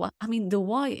also not the why. I mean, the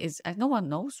why is, no one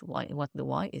knows what the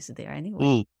why is there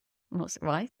anyway,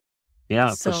 right?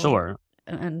 Yeah, for sure.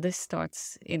 And this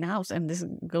starts in-house, and this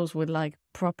goes with, like,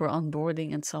 proper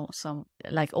onboarding and some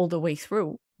like all the way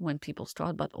through when people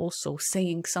start, but also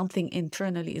saying something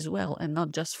internally as well, and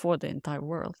not just for the entire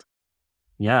world.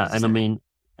 Yeah, and I mean,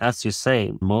 as you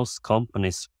say, most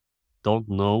companies don't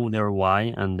know their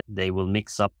why, and they will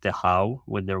mix up the how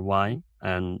with their why.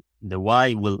 And the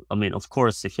why will, I mean, of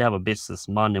course, if you have a business,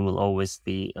 money will always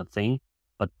be a thing,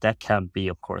 but that can be,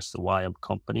 of course, the why of a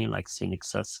company, like Cynic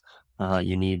says.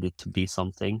 You need it to be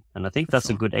something. And I think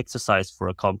that's a good exercise for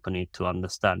a company to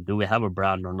understand. Do we have a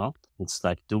brand or not? It's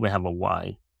like, do we have a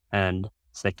why? And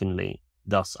secondly,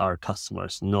 does our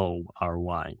customers know our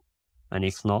why? And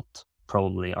if not,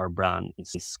 probably our brand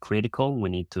is critical. We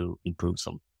need to improve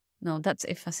some. No, that's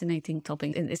a fascinating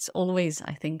topic. And it's always,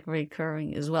 I think,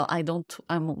 recurring as well.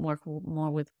 I'm work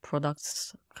more with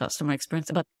products, customer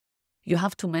experience, but you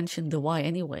have to mention the why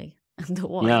anyway. And the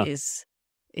why Yeah.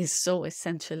 is so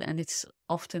essential, and it's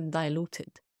often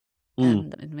diluted.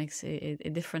 Mm. And it makes a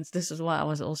difference. This is why I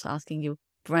was also asking you,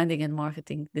 branding and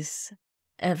marketing, this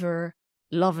ever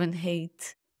love and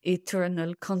hate,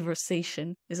 eternal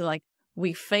conversation is like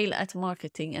we fail at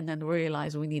marketing and then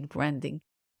realize we need branding.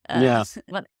 Yeah.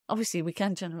 But obviously we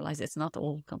can't generalize. It's not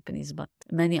all companies, but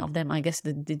many of them, I guess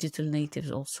the digital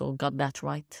natives also got that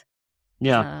right.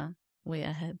 Yeah. Way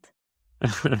ahead.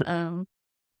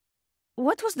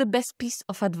 What was the best piece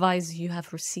of advice you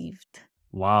have received?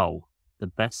 Wow. The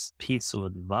best piece of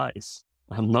advice.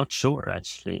 I'm not sure,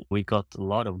 actually. We got a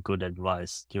lot of good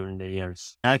advice during the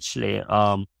years. Actually,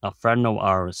 a friend of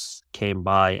ours came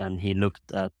by and he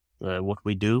looked at what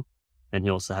we do, and he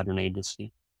also had an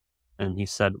agency. And he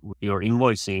said, "You're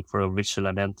invoicing for a visual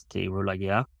identity." We're like,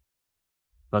 "Yeah."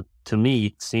 But to me,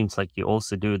 it seems like you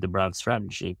also do the brand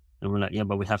strategy. And we're like, "Yeah,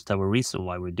 but we have to have a reason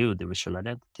why we do the visual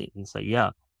identity." And it's like,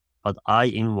 "Yeah, but I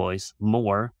invoice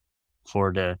more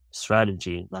for the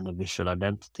strategy than the visual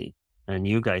identity. And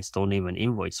you guys don't even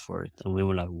invoice for it." And we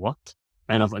were like, "What?"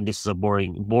 And this is a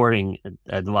boring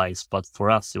advice, but for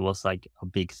us, it was like a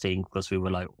big thing because we were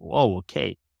like, "Oh,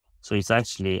 okay." So it's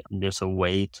actually, there's a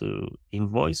way to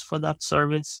invoice for that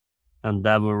service. And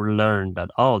then we learned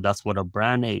that, oh, that's what a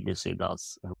brand agency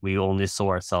does. We only saw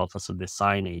ourselves as a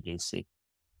design agency.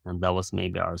 And that was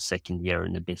maybe our second year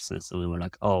in the business. And we were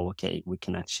like, oh, okay, we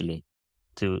can actually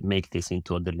to make this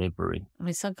into a delivery. I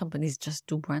mean, some companies just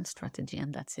do brand strategy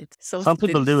and that's it. So Some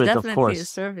people do it's it, of definitely a course.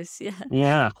 service, yeah.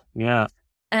 Yeah, yeah.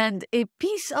 And a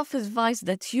piece of advice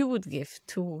that you would give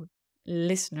to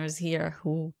listeners here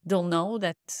who don't know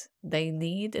that they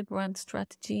need a brand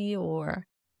strategy or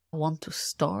want to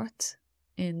start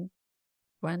in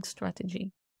brand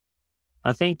strategy?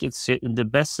 I think it's the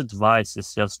best advice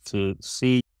is just to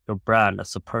see your brand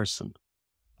as a person.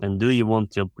 And do you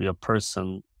want your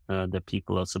person that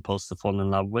people are supposed to fall in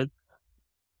love with?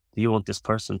 Do you want this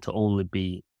person to only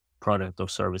be product or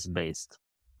service based?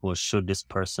 Or should this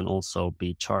person also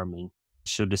be charming?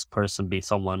 Should this person be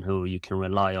someone who you can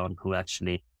rely on, who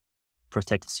actually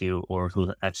protects you, or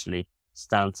who actually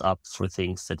stands up for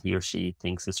things that he or she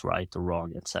thinks is right or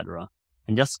wrong, etc.?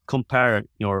 And just compare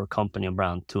your company and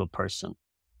brand to a person.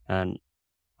 And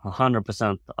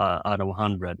 100% out of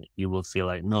 100, you will feel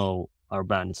like, no, our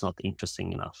brand is not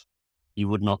interesting enough. You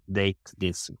would not date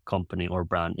this company or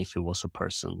brand if it was a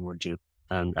person, would you?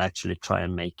 And actually try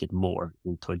and make it more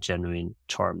into a genuine,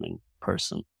 charming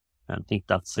person. And I think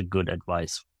that's a good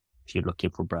advice if you're looking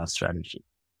for brand strategy.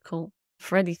 Cool.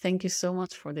 Freddie, thank you so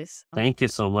much for this. Thank you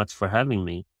so much for having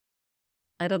me.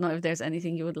 I don't know if there's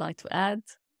anything you would like to add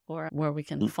or where we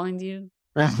can find you.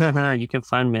 You can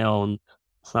find me on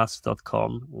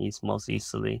Snask.com most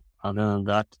easily. Other than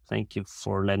that, thank you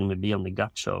for letting me be on the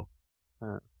GGUTT show,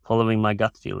 following my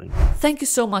gut feeling. Thank you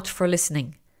so much for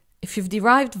listening. If you've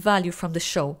derived value from the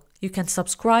show, you can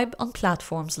subscribe on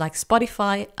platforms like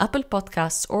Spotify, Apple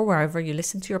Podcasts, or wherever you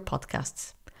listen to your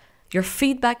podcasts. Your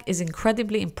feedback is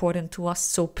incredibly important to us,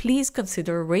 so please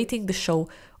consider rating the show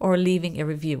or leaving a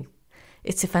review.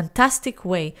 It's a fantastic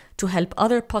way to help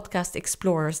other podcast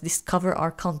explorers discover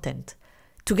our content.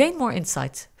 To gain more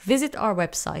insights, visit our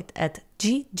website at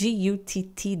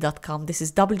GGUTT.com. This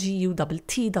is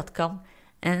GGUTT.com,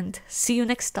 and see you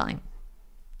next time.